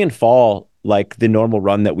lot. Spring and fall, like the normal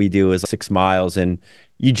run that we do is 6 miles, and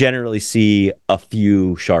you generally see a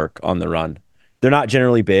few shark on the run. They're not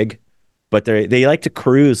generally big, but they like to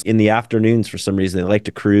cruise in the afternoons for some reason. They like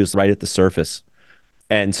to cruise right at the surface.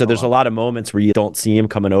 And so there's a lot of moments where you don't see them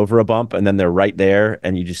coming over a bump, and then they're right there,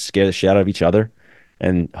 and you just scare the shit out of each other.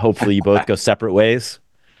 And hopefully you both go separate ways.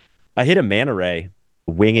 I hit a manta ray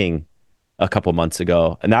winging a couple months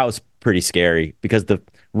ago, and that was pretty scary because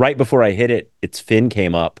right before I hit it, its fin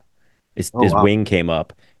came up, his wing came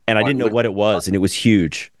up, and I didn't know what it was, and it was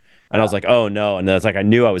huge. And I was like, oh no. And I was like, I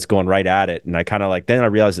knew I was going right at it. And I kind of then I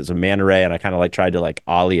realized it's a manta ray, and I kind of tried to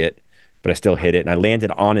ollie it, but I still hit it, and I landed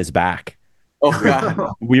on his back. Oh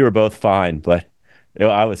God. We were both fine, but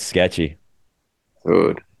I was sketchy.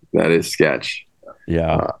 Dude, that is sketch.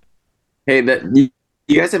 Yeah. Hey,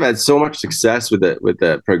 you guys have had so much success with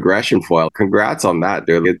the progression foil. Congrats on that,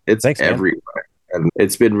 dude. It's Thanks, everywhere. Man. And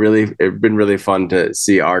it's been really fun to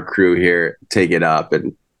see our crew here take it up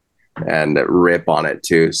and rip on it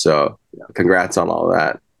too. So congrats on all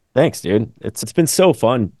that. Thanks, dude. It's been so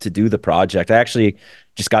fun to do the project. I actually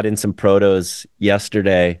just got in some protos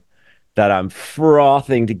yesterday that I'm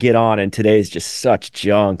frothing to get on, and today's just such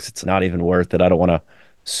junks. It's not even worth it. I don't want to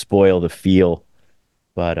spoil the feel.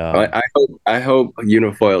 But I hope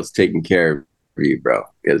Unifoil is taking care of you, bro,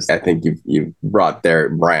 because I think you've brought their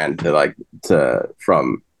brand to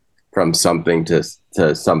from something to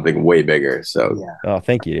something way bigger. So oh,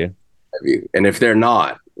 thank you, dude. And if they're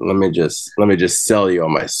not, let me just sell you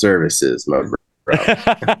on my services, my bro.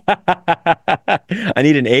 I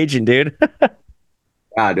need an agent, dude.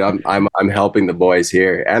 Yeah, dude, I'm helping the boys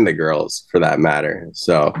here and the girls for that matter.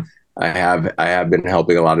 So I have been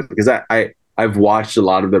helping a lot of, because I've watched a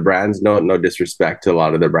lot of the brands. No disrespect to a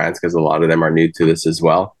lot of the brands, because a lot of them are new to this as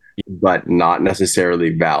well, but not necessarily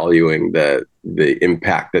valuing the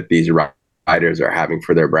impact that these riders are having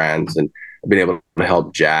for their brands. And I've been able to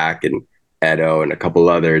help Jack and Edo and a couple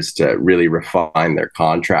others to really refine their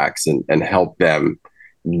contracts and help them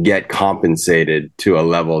get compensated to a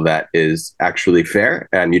level that is actually fair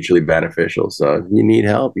and mutually beneficial. So if you need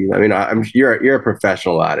help, you're a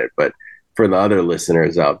professional at it, but for the other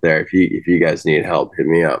listeners out there, if you guys need help, hit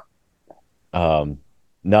me up.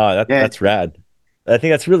 That's rad. I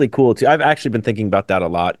think that's really cool too. I've actually been thinking about that a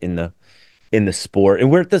lot in the sport,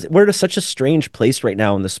 and we're at such a strange place right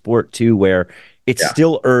now in the sport too, where it's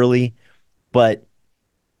still early, but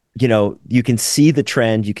you can see the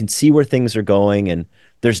trend, you can see where things are going, and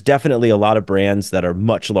there's definitely a lot of brands that are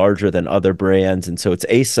much larger than other brands, and so it's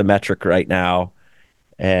asymmetric right now.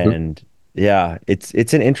 And Yeah,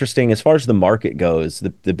 it's an interesting, as far as the market goes,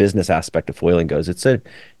 the business aspect of foiling goes, it's a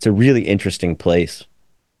really interesting place.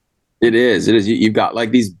 It is. It is. You've got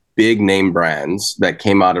like these big name brands that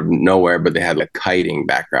came out of nowhere, but they had like kiting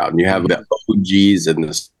background. You have the OGs in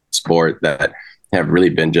the sport that have really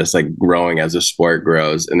been just like growing as the sport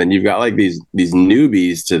grows, and then you've got like these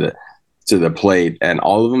newbies to the plate, and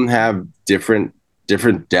all of them have different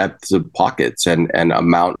depths of pockets and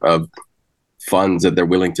amount of funds that they're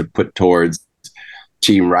willing to put towards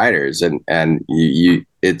team riders, and you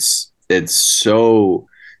it's so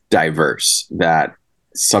diverse that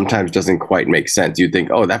sometimes doesn't quite make sense. You think,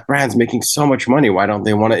 oh, that brand's making so much money, why don't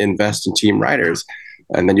they want to invest in team riders?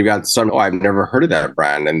 And then you got some, oh, I've never heard of that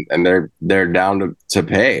brand, and they're down to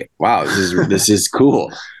pay. Wow, this is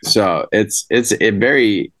cool. So it's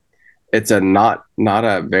a not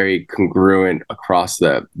a very congruent across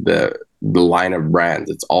the line of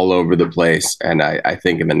brands. It's all over the place, and I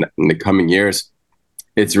think in the coming years,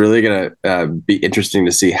 it's really gonna be interesting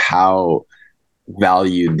to see how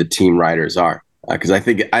valued the team riders are, because I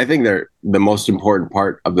think they're the most important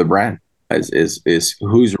part of the brand is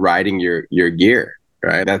who's riding your gear,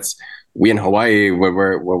 right? That's, we in Hawaii, when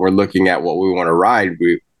we're looking at what we want to ride,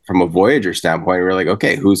 from a Voyager standpoint, we're like,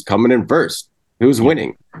 okay, who's coming in first? Who's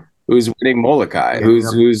winning? Who's winning Molokai?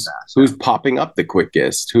 Who's popping up the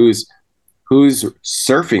quickest? Who's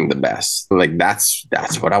surfing the best? Like that's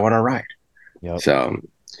what I want to ride. Yep. So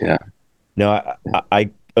yeah. No, I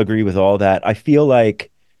agree with all that. I feel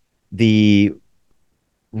like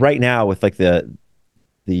right now with like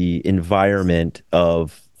the environment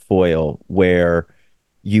of foil, where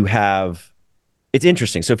you have, it's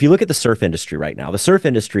interesting. So if you look at the surf industry right now, the surf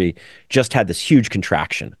industry just had this huge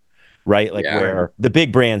contraction, right? Like where the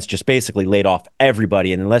big brands just basically laid off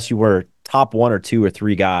everybody. And unless you were top 1 or 2 or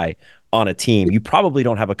 3 guy on a team, you probably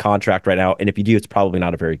don't have a contract right now. And if you do, it's probably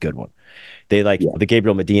not a very good one. They the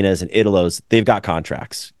Gabriel Medinas and Italos, they've got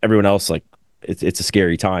contracts. Everyone else, like, it's a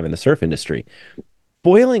scary time in the surf industry.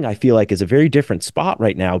 Foiling, I feel like, is a very different spot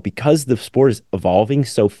right now because the sport is evolving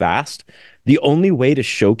so fast. The only way to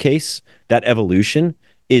showcase that evolution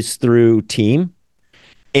is through team.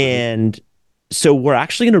 And so we're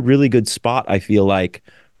actually in a really good spot, I feel like,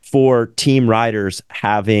 for team riders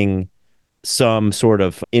having some sort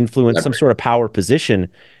of influence, some sort of power position,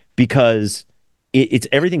 because it's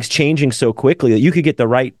everything's changing so quickly that you could get the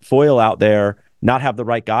right foil out there, not have the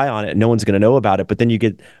right guy on it, and no one's going to know about it. But then you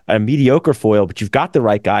get a mediocre foil, but you've got the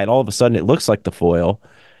right guy, and all of a sudden it looks like the foil.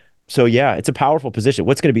 So yeah, it's a powerful position.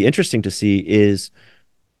 What's going to be interesting to see is,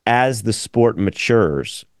 as the sport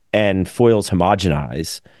matures and foils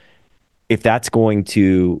homogenize, if that's going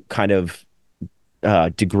to kind of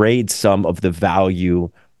degrade some of the value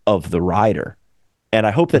of the rider. And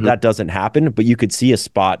I hope that that doesn't happen, but you could see a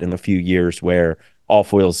spot in a few years where all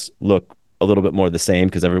foils look a little bit more the same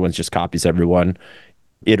because everyone's just copies everyone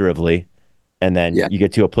iteratively. And then you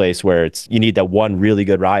get to a place where you need that one really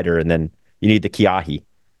good rider, and then you need the Kahi.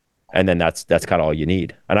 And then that's kind of all you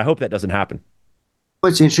need. And I hope that doesn't happen.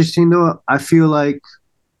 What's interesting though, I feel like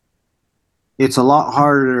it's a lot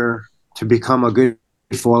harder to become a good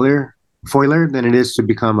foiler than it is to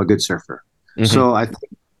become a good surfer. Mm-hmm. So I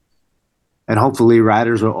think, and hopefully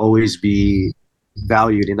riders will always be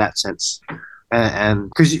valued in that sense. And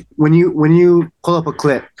because when you pull up a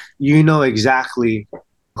clip, you know exactly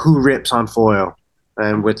who rips on foil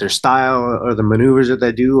and with their style or the maneuvers that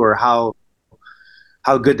they do or how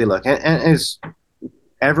good they look. And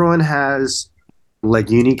everyone has like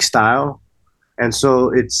unique style. And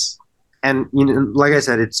so like I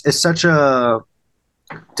said, it's such a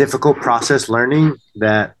difficult process learning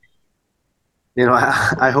that,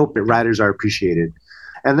 I hope that riders are appreciated.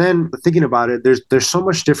 And then thinking about it, there's so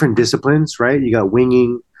much different disciplines, right? You got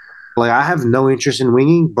winging. Like I have no interest in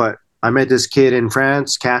winging, but I met this kid in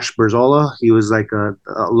France, Cash Berzola. He was like a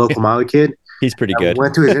local Maui kid. He's pretty good. I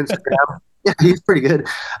went to his Instagram. Yeah, he's pretty good.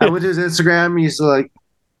 I went to his Instagram. He's like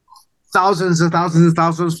thousands and thousands and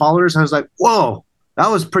thousands of followers. I was like, whoa, that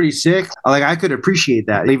was pretty sick. Like I could appreciate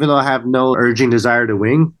that, even though I have no urging desire to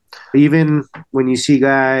wing. Even when you see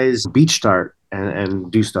guys beach start and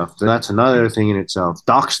do stuff, that's another thing in itself.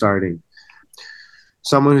 Dock starting.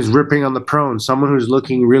 Someone who's ripping on the prone, someone who's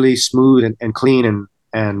looking really smooth and clean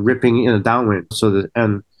and ripping in a downwind.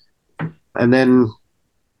 And then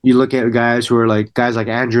you look at guys like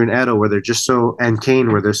Andrew and Edo, where they're just and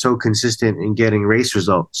Kane, where they're so consistent in getting race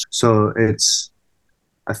results. So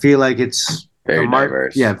I feel like it's very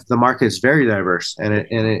diverse. Yeah, the market's very diverse, and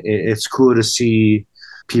it's cool to see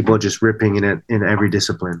people just ripping in every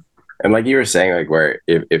discipline. And like you were saying, like where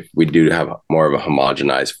if we do have more of a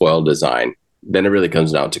homogenized foil design, then it really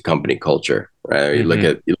comes down to company culture, right? Mm-hmm. You look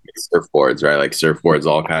at surfboards, right? Like surfboards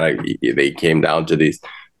all kind of, they came down to these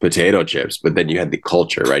potato chips, but then you had the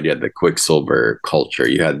culture, right? You had the Quicksilver culture,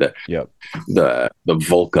 you had the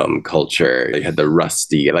Volcom culture, you had the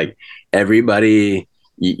Rusty, like everybody,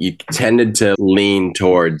 you tended to lean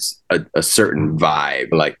towards a certain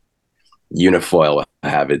vibe, like Unifoil will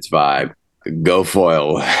have its vibe, GoFoil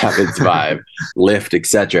will have its vibe, Lift,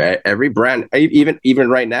 etc. Every brand, even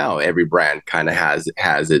right now, every brand kind of has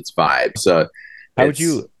its vibe. So how would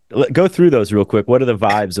you go through those real quick? What are the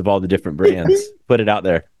vibes of all the different brands? Put it out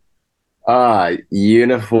there.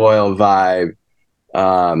 Unifoil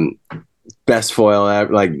vibe, best foil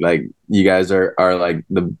ever. Like you guys are like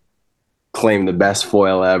claim the best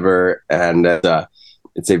foil ever, and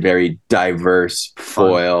it's a very diverse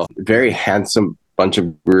foil, very handsome bunch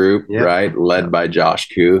of group, right? Led by Josh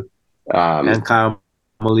Koo, and Kyle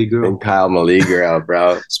Maligro,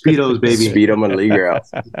 bro. Speedos, baby. Speedo Maligro.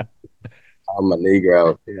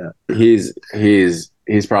 Maligro. Yeah.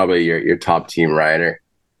 He's probably your top team rider.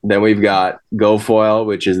 Then we've got GoFoil,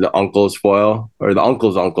 which is the uncle's foil, or the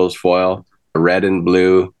uncle's foil, red and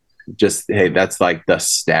blue. Just, hey, that's like the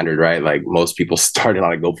standard, right? Like most people started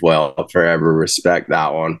on a GoFoil forever, respect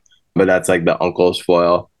that one. But that's like the uncle's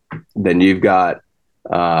foil. Then you've got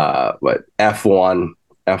F1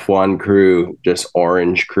 crew, just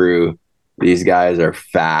orange crew. These guys are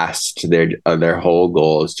fast. Their whole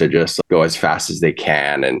goal is to just go as fast as they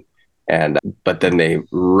can, and but then they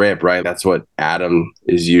rip, right? That's what Adam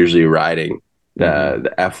is usually riding.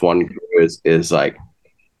 The F1 crew is like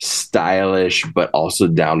stylish, but also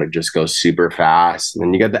down to just go super fast. And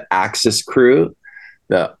then you got the Axis crew,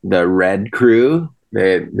 the red crew.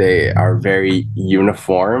 They are very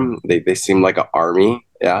uniform. They seem like an army.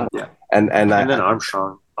 Yeah. And then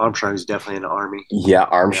Armstrong's definitely an army. Yeah,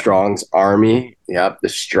 Armstrong's army. Yep, the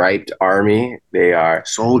striped army. They are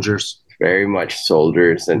soldiers. Very much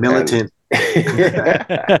soldiers and militant.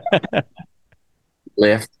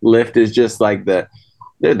 Lift is just like they're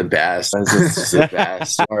the best. It's just the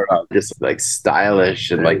best. Just like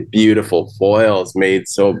stylish and like beautiful foils made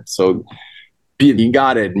so. You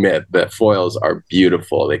gotta admit that foils are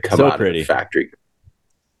beautiful. They come out of the factory.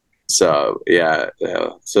 So yeah.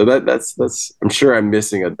 So that's. I'm sure I'm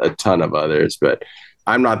missing a ton of others, but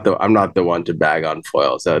I'm not the one to bag on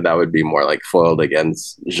foils. So that would be more like foiled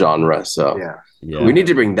against genre. So we need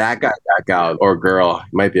to bring that guy back out, or girl.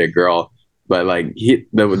 It might be a girl, but like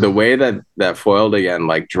the way that foiled again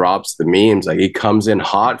like drops the memes. Like he comes in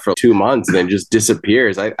hot for 2 months and then just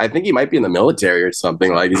disappears. I think he might be in the military or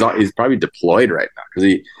something. Like he's probably deployed right now because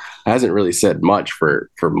he hasn't really said much for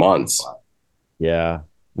months. Yeah,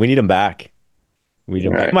 we need him back.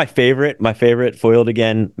 Back. My favorite foiled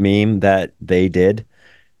again meme that they did,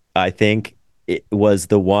 I think it was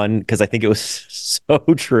the one, because I think it was so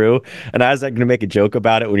true. And I was like going to make a joke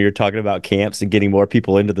about it when you were talking about camps and getting more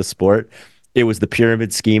people into the sport. It was the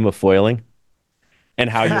pyramid scheme of foiling and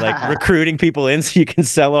how you're like recruiting people in so you can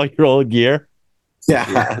sell all your old gear.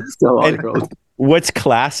 Yeah. What's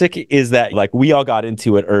classic is that like we all got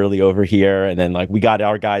into it early over here, and then like we got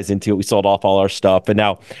our guys into it. We sold off all our stuff, and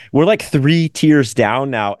now we're like 3 tiers down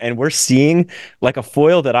now, and we're seeing like a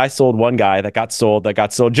foil that I sold one guy that got sold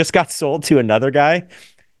to another guy.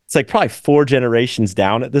 It's like probably 4 generations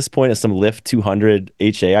down at this point. It's some Lift 200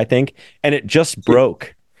 HA, I think, and it just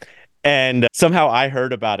broke. And somehow I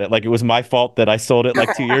heard about it. Like it was my fault that I sold it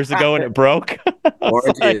like 2 years ago and it broke.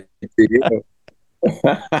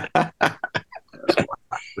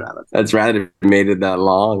 That's right. It made it that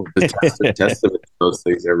long. The testament to those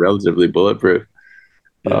things are relatively bulletproof.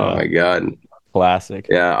 Yeah. Oh my god, classic.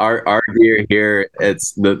 Yeah, our gear here,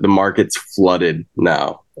 it's the market's flooded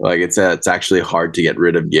now. Like it's actually hard to get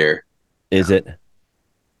rid of gear. Is it?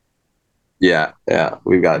 Yeah.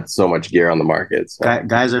 We've got so much gear on the market. So.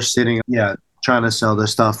 Guys are sitting, trying to sell their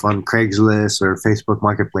stuff on Craigslist or Facebook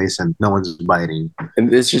Marketplace, and no one's biting.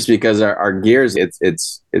 And it's just because our gears,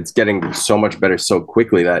 it's getting so much better so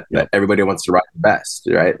quickly that everybody wants to ride the best,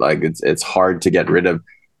 right? Like it's hard to get rid of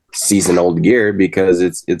season old gear because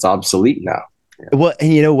it's obsolete now. Yeah. Well,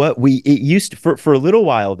 and you know what? It used to, for a little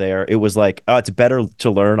while there, it was like, oh, it's better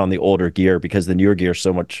to learn on the older gear because the newer gear is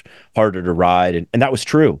so much harder to ride, and that was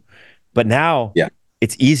true. But now,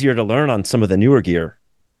 it's easier to learn on some of the newer gear.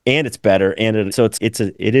 And it's better, and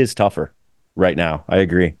it is tougher right now. I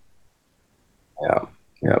agree.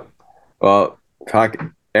 Yeah. Well,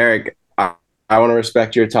 Eric, I want to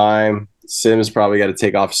respect your time. Sim's probably got to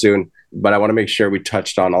take off soon, but I want to make sure we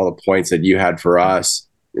touched on all the points that you had for us.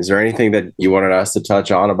 Is there anything that you wanted us to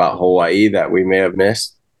touch on about Hawaii that we may have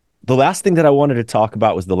missed? The last thing that I wanted to talk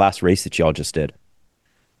about was the last race that y'all just did.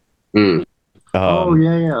 Oh,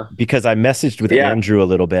 yeah. because I messaged with Andrew a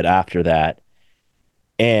little bit after that,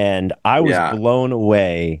 and I was blown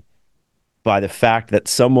away by the fact that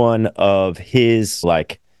someone of his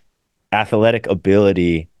like athletic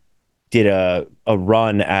ability did a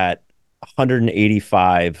run at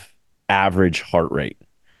 185 average heart rate.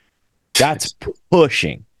 That's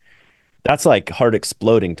pushing. That's like heart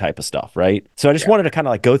exploding type of stuff, right? So I just wanted to kind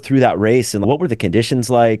of like go through that race and what were the conditions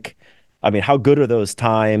like? I mean, how good are those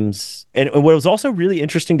times? And what was also really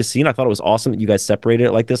interesting to see, and I thought it was awesome that you guys separated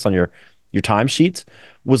it like this on your time sheets,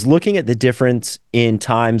 was looking at the difference in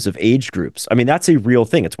times of age groups. I mean, that's a real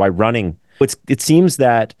thing. It's why running, it seems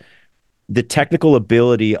that the technical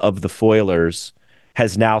ability of the foilers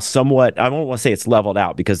has now somewhat, I don't want to say it's leveled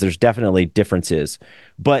out because there's definitely differences,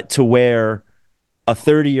 but to where a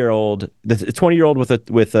 30-year-old, the 20-year-old with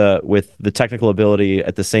the technical ability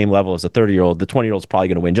at the same level as a 30-year-old, the 20-year-old's probably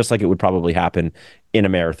going to win, just like it would probably happen in a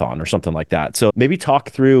marathon or something like that. So maybe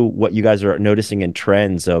talk through what you guys are noticing in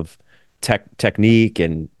trends of technique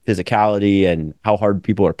and physicality and how hard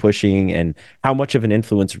people are pushing and how much of an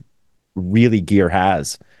influence really gear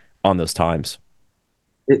has on those times.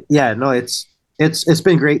 It's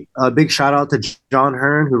been great. A big shout out to John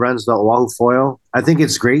Hearn, who runs the Oahu Foil. I think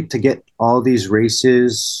it's great to get all these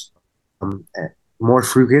races more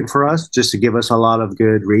frequent for us, just to give us a lot of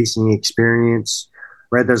good racing experience.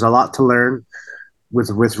 Right, there's a lot to learn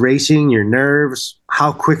with racing. Your nerves,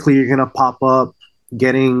 how quickly you're gonna pop up,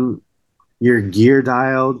 getting your gear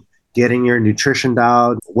dialed, getting your nutrition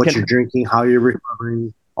dialed, what you're drinking, how you're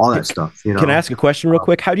recovering, all that stuff. You know. Can I ask a question real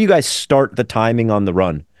quick? How do you guys start the timing on the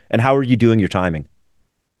run? And how are you doing your timing?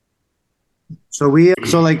 So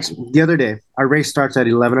like the other day, our race starts at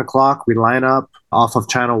 11 o'clock. We line up off of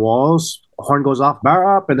channel walls. A horn goes off,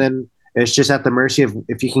 bar up, and then it's just at the mercy of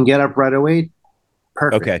if you can get up right away.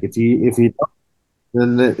 Perfect. Okay. If you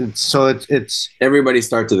don't, then it's everybody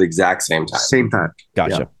starts at the exact same time. Same time.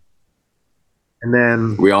 Gotcha. Yeah. And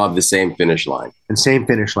then we all have the same finish line.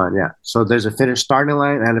 Yeah. So there's a starting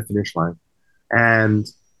line and a finish line. And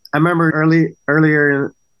I remember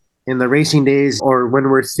earlier in the racing days, or when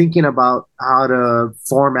we're thinking about how to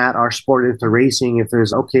format our sport into racing, if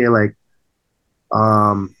there's if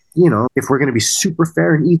we're going to be super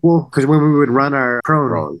fair and equal, because when we would run our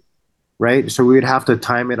prone, right? So we would have to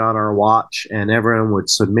time it on our watch, and everyone would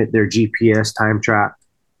submit their GPS time track.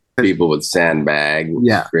 People would sandbag,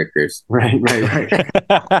 trickers. Right.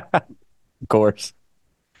 Of course.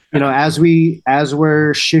 As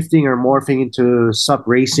we're shifting or morphing into sup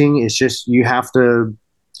racing, it's just you have to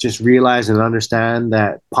just realize and understand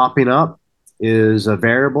that popping up is a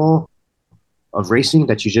variable of racing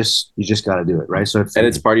that you just got to do it, right? So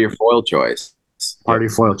it's part of your foil choice.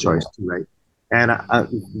 Right? And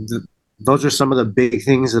those are some of the big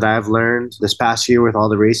things that I've learned this past year with all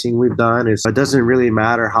the racing we've done. Is it doesn't really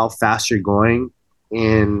matter how fast you're going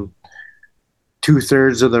in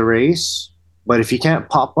 2/3 of the race, but if you can't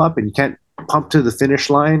pop up and you can't pump to the finish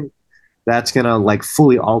line, that's gonna like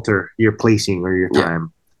fully alter your placing or your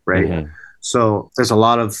time, right? Mm-hmm. So there's a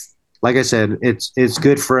lot of, like I said, it's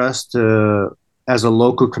good for us to, as a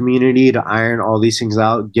local community, to iron all these things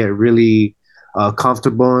out, get really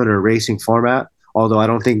comfortable in a racing format. Although I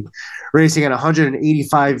don't think racing at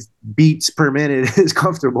 185 beats per minute is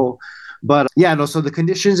comfortable. But so the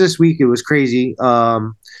conditions this week, it was crazy.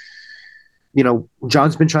 John's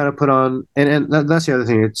been trying to put on, and that's the other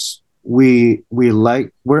thing. It's I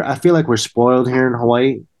feel like we're spoiled here in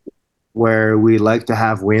Hawaii, where we like to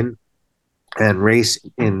have wind and race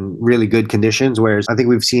in really good conditions. Whereas I think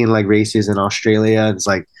we've seen like races in Australia, it's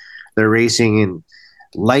like they're racing in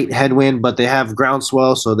light headwind, but they have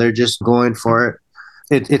groundswell, so they're just going for it.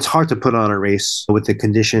 It's hard to put on a race with the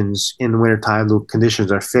conditions in wintertime. The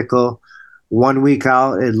conditions are fickle. 1 week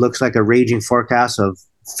out, it looks like a raging forecast of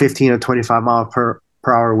 15 or 25 mile per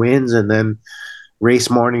hour winds, and then race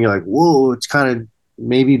morning, you're like, whoa, it's kind of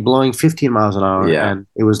maybe blowing 15 miles an hour. Yeah. And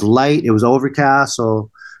it was light, it was overcast,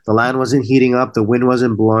 so the land wasn't heating up, the wind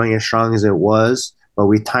wasn't blowing as strong as it was, but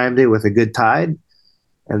we timed it with a good tide.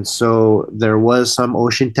 And so there was some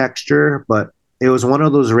ocean texture, but it was one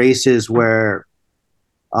of those races where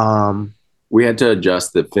we had to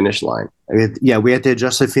adjust the finish line. We had to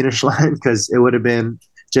adjust the finish line because it would have been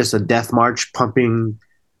just a death march pumping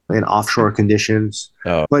in offshore conditions.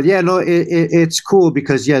 Oh. But it's cool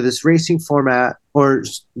because this racing format, or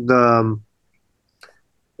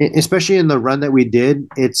especially in the run that we did,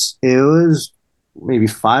 it was maybe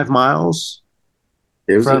 5 miles.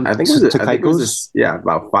 It was, I think it was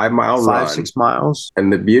about 5 mile run. 5-6 miles.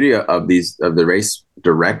 And the beauty of the race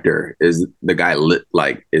director is the guy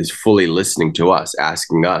is fully listening to us,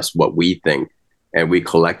 asking us what we think and we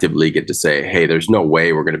collectively get to say, hey, there's no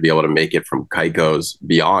way we're going to be able to make it from Kaiko's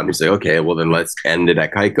beyond. You say, okay, well then let's end it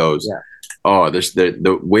at Kaiko's. Yeah. Oh,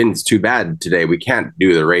 the wind's too bad today. We can't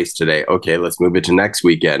do the race today. Okay, let's move it to next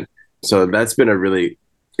weekend. So that's been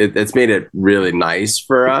it's made it really nice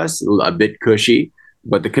for us, a bit cushy,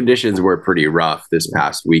 but the conditions were pretty rough this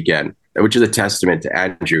past weekend, which is a testament to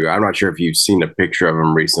Andrew. I'm not sure if you've seen a picture of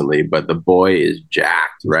him recently, but the boy is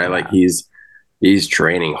jacked, right? Yeah. Like he's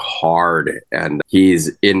training hard and he's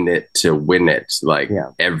in it to win it, like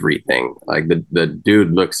everything. Like the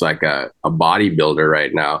dude looks like a bodybuilder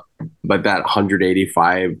right now, but that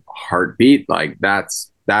 185 heartbeat, like that's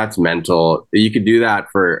mental. You could do that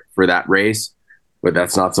for that race, but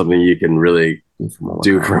that's not something you can really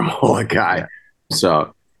do for Molokai. Yeah.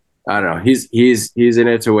 So I don't know. He's in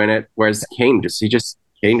it to win it. Whereas Kane just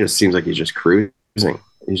seems like he's just cruising.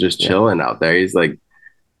 He's just chilling out there. He's like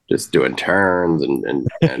just doing turns and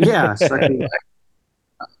yeah,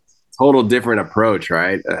 total different approach,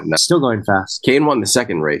 right? And still going fast. Kane won the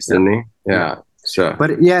second race, didn't he? Yeah. So,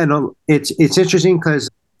 but it's interesting because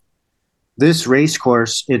this race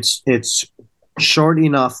course, it's short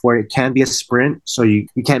enough where it can be a sprint, so you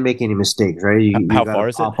can't make any mistakes, right? How far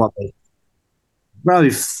is it? Probably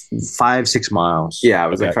 5-6 miles. Yeah, it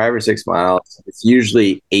was like 5 or 6 miles. It's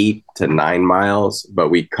usually 8 to 9 miles, but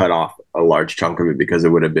we cut off a large chunk of it because it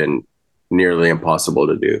would have been nearly impossible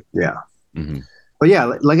to do. Yeah. Mm-hmm. But yeah,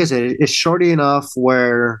 like I said, it's short enough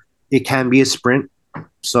where it can be a sprint.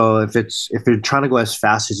 So if you're trying to go as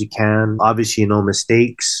fast as you can, obviously no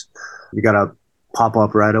mistakes. You got to pop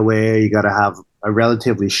up right away. You got to have a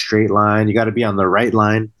relatively straight line. You got to be on the right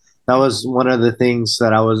line. That was one of the things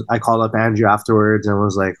that I called up Andrew afterwards and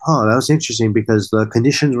was like, oh, that was interesting because the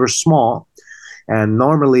conditions were small. And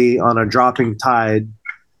normally on a dropping tide,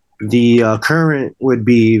 the current would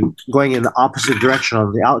be going in the opposite direction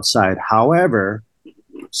on the outside. However,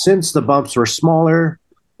 since the bumps were smaller,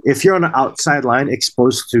 if you're on an outside line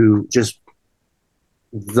exposed to just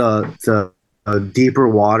the deeper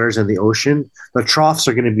waters in the ocean, the troughs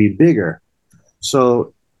are going to be bigger.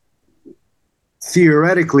 So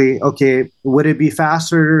theoretically, okay, would it be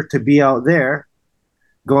faster to be out there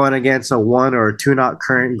going against a 1 or 2 knot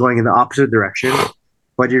current going in the opposite direction,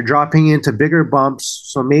 but you're dropping into bigger bumps,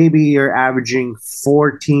 so maybe you're averaging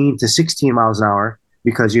 14 to 16 miles an hour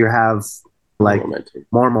because you have like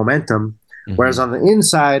more momentum. Mm-hmm. Whereas on the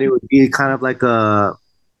inside, it would be kind of like a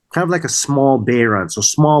small bay run, so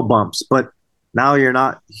small bumps, but now you're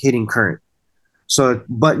not hitting current. So,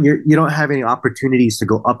 but you don't have any opportunities to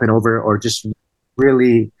go up and over or just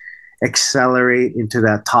really accelerate into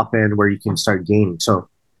that top end where you can start gaining. So,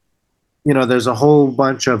 there's a whole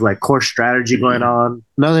bunch of like course strategy going on.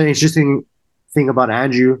 Another interesting thing about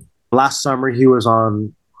Andrew, last summer he was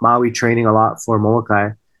on Maui training a lot for Molokai,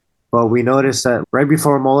 but we noticed that right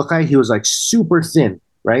before Molokai he was like super thin,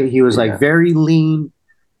 right? He was like very lean.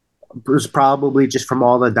 It was probably just from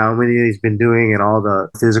all the downwinding he's been doing and all the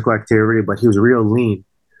physical activity, but he was real lean.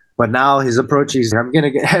 But now his approach is, I'm going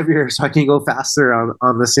to get heavier so I can go faster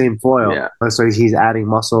on the same foil. Yeah. So he's adding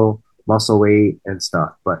muscle weight and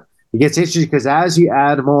stuff. But it gets interesting because as you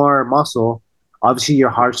add more muscle, obviously your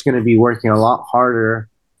heart's going to be working a lot harder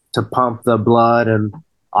to pump the blood and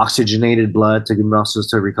oxygenated blood to get muscles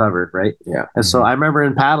to recover, right? Yeah. And so I remember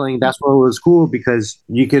in paddling, that's what was cool because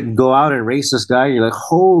you could go out and race this guy. You're like,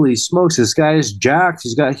 holy smokes, this guy is jacked.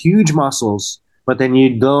 He's got huge muscles. But then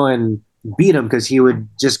you'd go and beat him because he would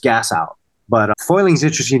just gas out. But foiling is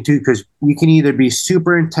interesting too because you can either be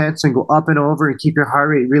super intense and go up and over and keep your heart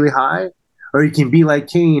rate really high, or you can be like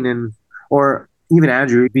Kane or even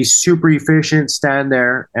Andrew, be super efficient, stand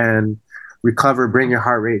there and recover, bring your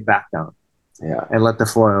heart rate back down. Yeah, and let the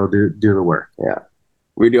foil do the work. Yeah.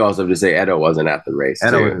 We do also have to say Edo wasn't at the race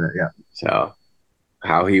Edo wasn't there, yeah. So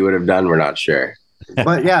how he would have done, we're not sure.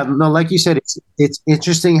 But yeah, no, like you said, it's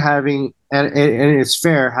interesting having and it's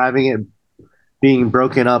fair having it being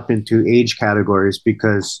broken up into age categories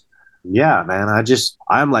because yeah, man,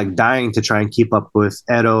 I'm like dying to try and keep up with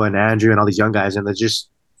Edo and Andrew and all these young guys, and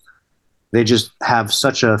they just have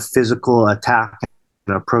such a physical attack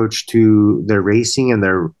and approach to their racing and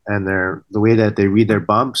their the way that they read their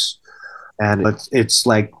bumps, and it's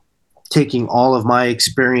like taking all of my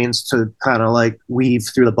experience to kind of like weave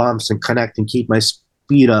through the bumps and connect and keep my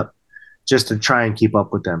speed up just to try and keep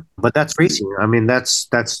up with them. But that's racing. I mean, that's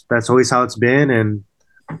always how it's been. And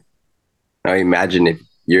I imagine if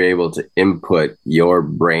you're able to input your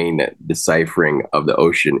brain deciphering of the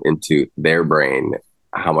ocean into their brain,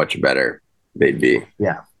 how much better they'd be.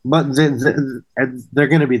 Yeah. But they're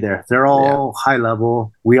going to be there. They're all high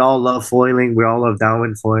level. We all love foiling. We all love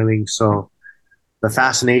downwind foiling. So the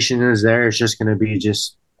fascination is there. It's just going to be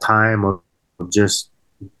just time of just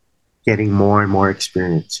getting more and more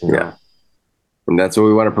experience. You know? Yeah. And that's what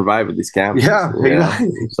we want to provide with these camps. Yeah. Like,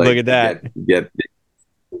 look at that. Get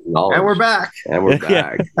knowledge. And we're back. And we're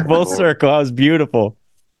back. Full circle. That was beautiful.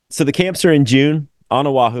 So the camps are in June on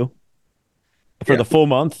Oahu for the full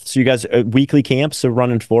month. So you guys, weekly camps, so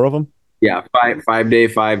running 4 of them? Yeah, 5-day,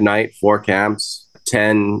 5-night, 4 camps,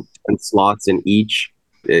 10 slots in each.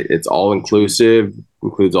 It's all inclusive,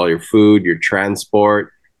 includes all your food, your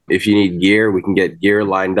transport. If you need gear, we can get gear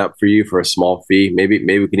lined up for you for a small fee. Maybe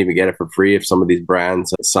we can even get it for free if some of these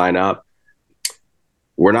brands sign up.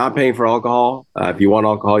 We're not paying for alcohol. If you want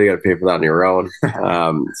alcohol, you got to pay for that on your own.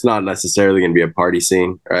 It's not necessarily going to be a party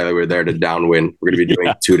scene. Right? We're there to downwind. We're going to be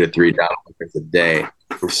doing 2 to 3 downwinds a day.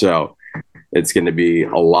 So it's going to be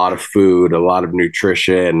a lot of food, a lot of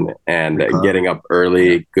nutrition, and getting up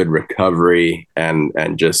early, good recovery, and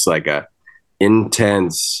just like a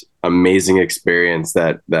intense, amazing experience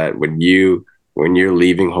that when you're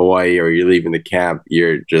leaving Hawaii or you're leaving the camp,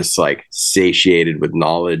 you're just like satiated with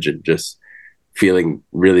knowledge and just feeling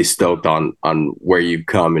really stoked on where you've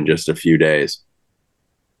come in just a few days.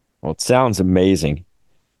 Well, it sounds amazing.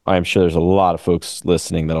 I'm sure there's a lot of folks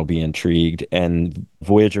listening that'll be intrigued. And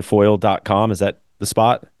VoyagerFoil.com, is that the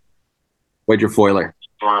spot? Voyager Foiler.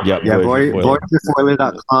 Yep, Yeah,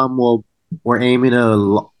 VoyagerFoiler.com. We're aiming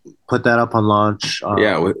to put that up on launch.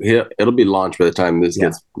 It'll be launched by the time this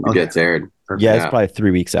gets aired. Perfect. Yeah, it's probably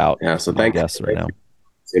 3 weeks out. Yeah, so thanks. Yes, right now.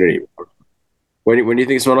 When do you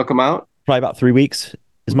think this one will come out? Probably about 3 weeks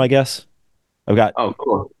is my guess. I've got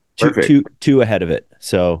cool. two ahead of it.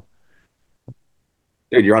 So,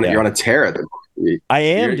 dude, you're on a tear at the moment. I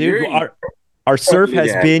am, dude. Our surf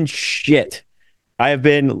has been shit. I have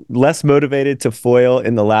been less motivated to foil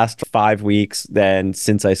in the last 5 weeks than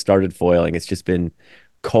since I started foiling. It's just been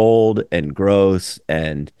cold and gross,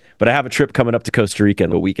 but I have a trip coming up to Costa Rica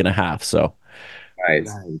in a week and a half. So,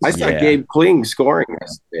 nice. I saw Gabe Kling scoring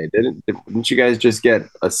yesterday. Didn't you guys just get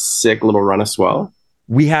a sick little run of swell?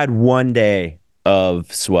 We had 1 day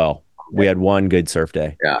of swell. We had one good surf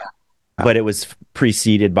day. Yeah, but it was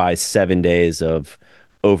preceded by 7 days of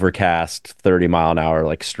overcast, 30 mile an hour,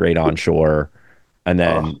 like straight on shore. And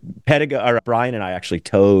then Brian and I actually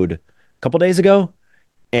towed a couple days ago,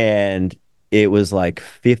 and it was like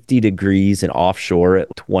 50 degrees and offshore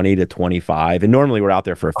at 20 to 25. And normally we're out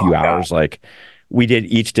there for a few hours. Like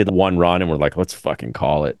each did one run, and we're like, let's fucking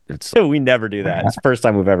call it. We never do that. It's the first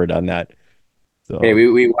time we've ever done that. So. Hey,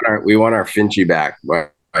 we want our Finchy back.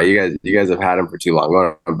 You guys have had him for too long. We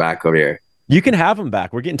want him back over here. You can have him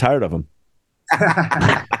back. We're getting tired of him.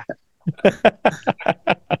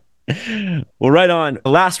 Well, right on.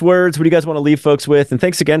 Last words. What do you guys want to leave folks with? And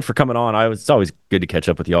thanks again for coming on. It's always good to catch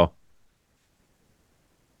up with y'all.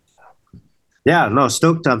 Yeah, no,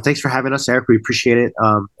 stoked. Thanks for having us, Eric. We appreciate it.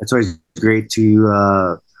 It's always great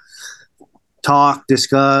to talk,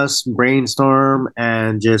 discuss, brainstorm,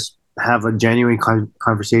 and just have a genuine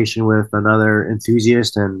conversation with another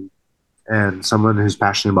enthusiast and someone who's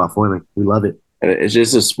passionate about foiling. We love it. And it's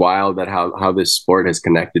just wild that how this sport has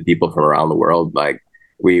connected people from around the world. Like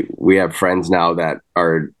we have friends now that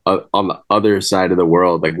are on the other side of the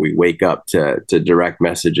world. Like we wake up to direct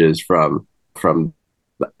messages from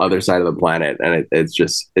the other side of the planet, and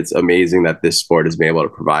it's amazing that this sport has been able to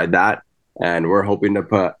provide that. And we're hoping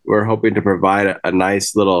to provide a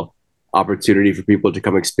nice little opportunity for people to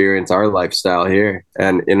come experience our lifestyle here,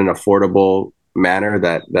 and in an affordable manner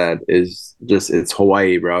that is just, it's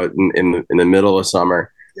Hawaii, bro, in the middle of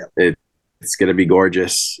summer. Yep. It's gonna be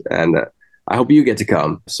gorgeous, and I hope you get to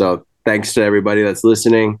come. So thanks to everybody that's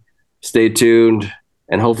listening. Stay tuned,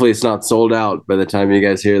 and hopefully it's not sold out by the time you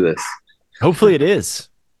guys hear this. Hopefully it is.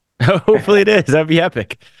 Hopefully it is. That'd be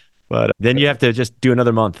epic. But then you have to just do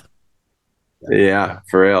another month. Yeah,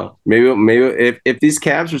 for real. Maybe if these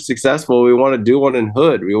camps are successful, we want to do one in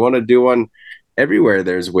Hood. We want to do one everywhere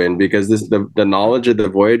there's wind, because the knowledge of the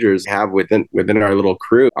Voyagers have within our little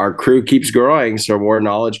crew. Our crew keeps growing, so more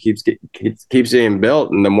knowledge keeps being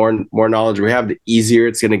built, and the more knowledge we have, the easier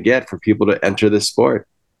it's going to get for people to enter this sport.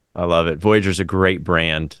 I love it. Voyager's a great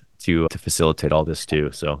brand to facilitate all this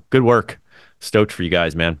too. So good work. Stoked for you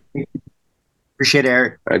guys, man. Appreciate it,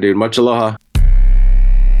 Eric. All right, dude. Much aloha.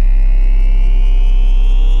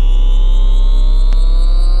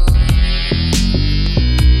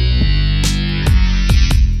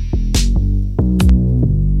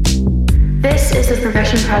 This is the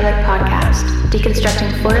Progression Project Podcast,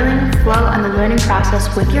 deconstructing foiling, flow, and the learning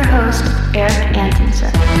process with your host, Eric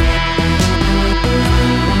Antonsen.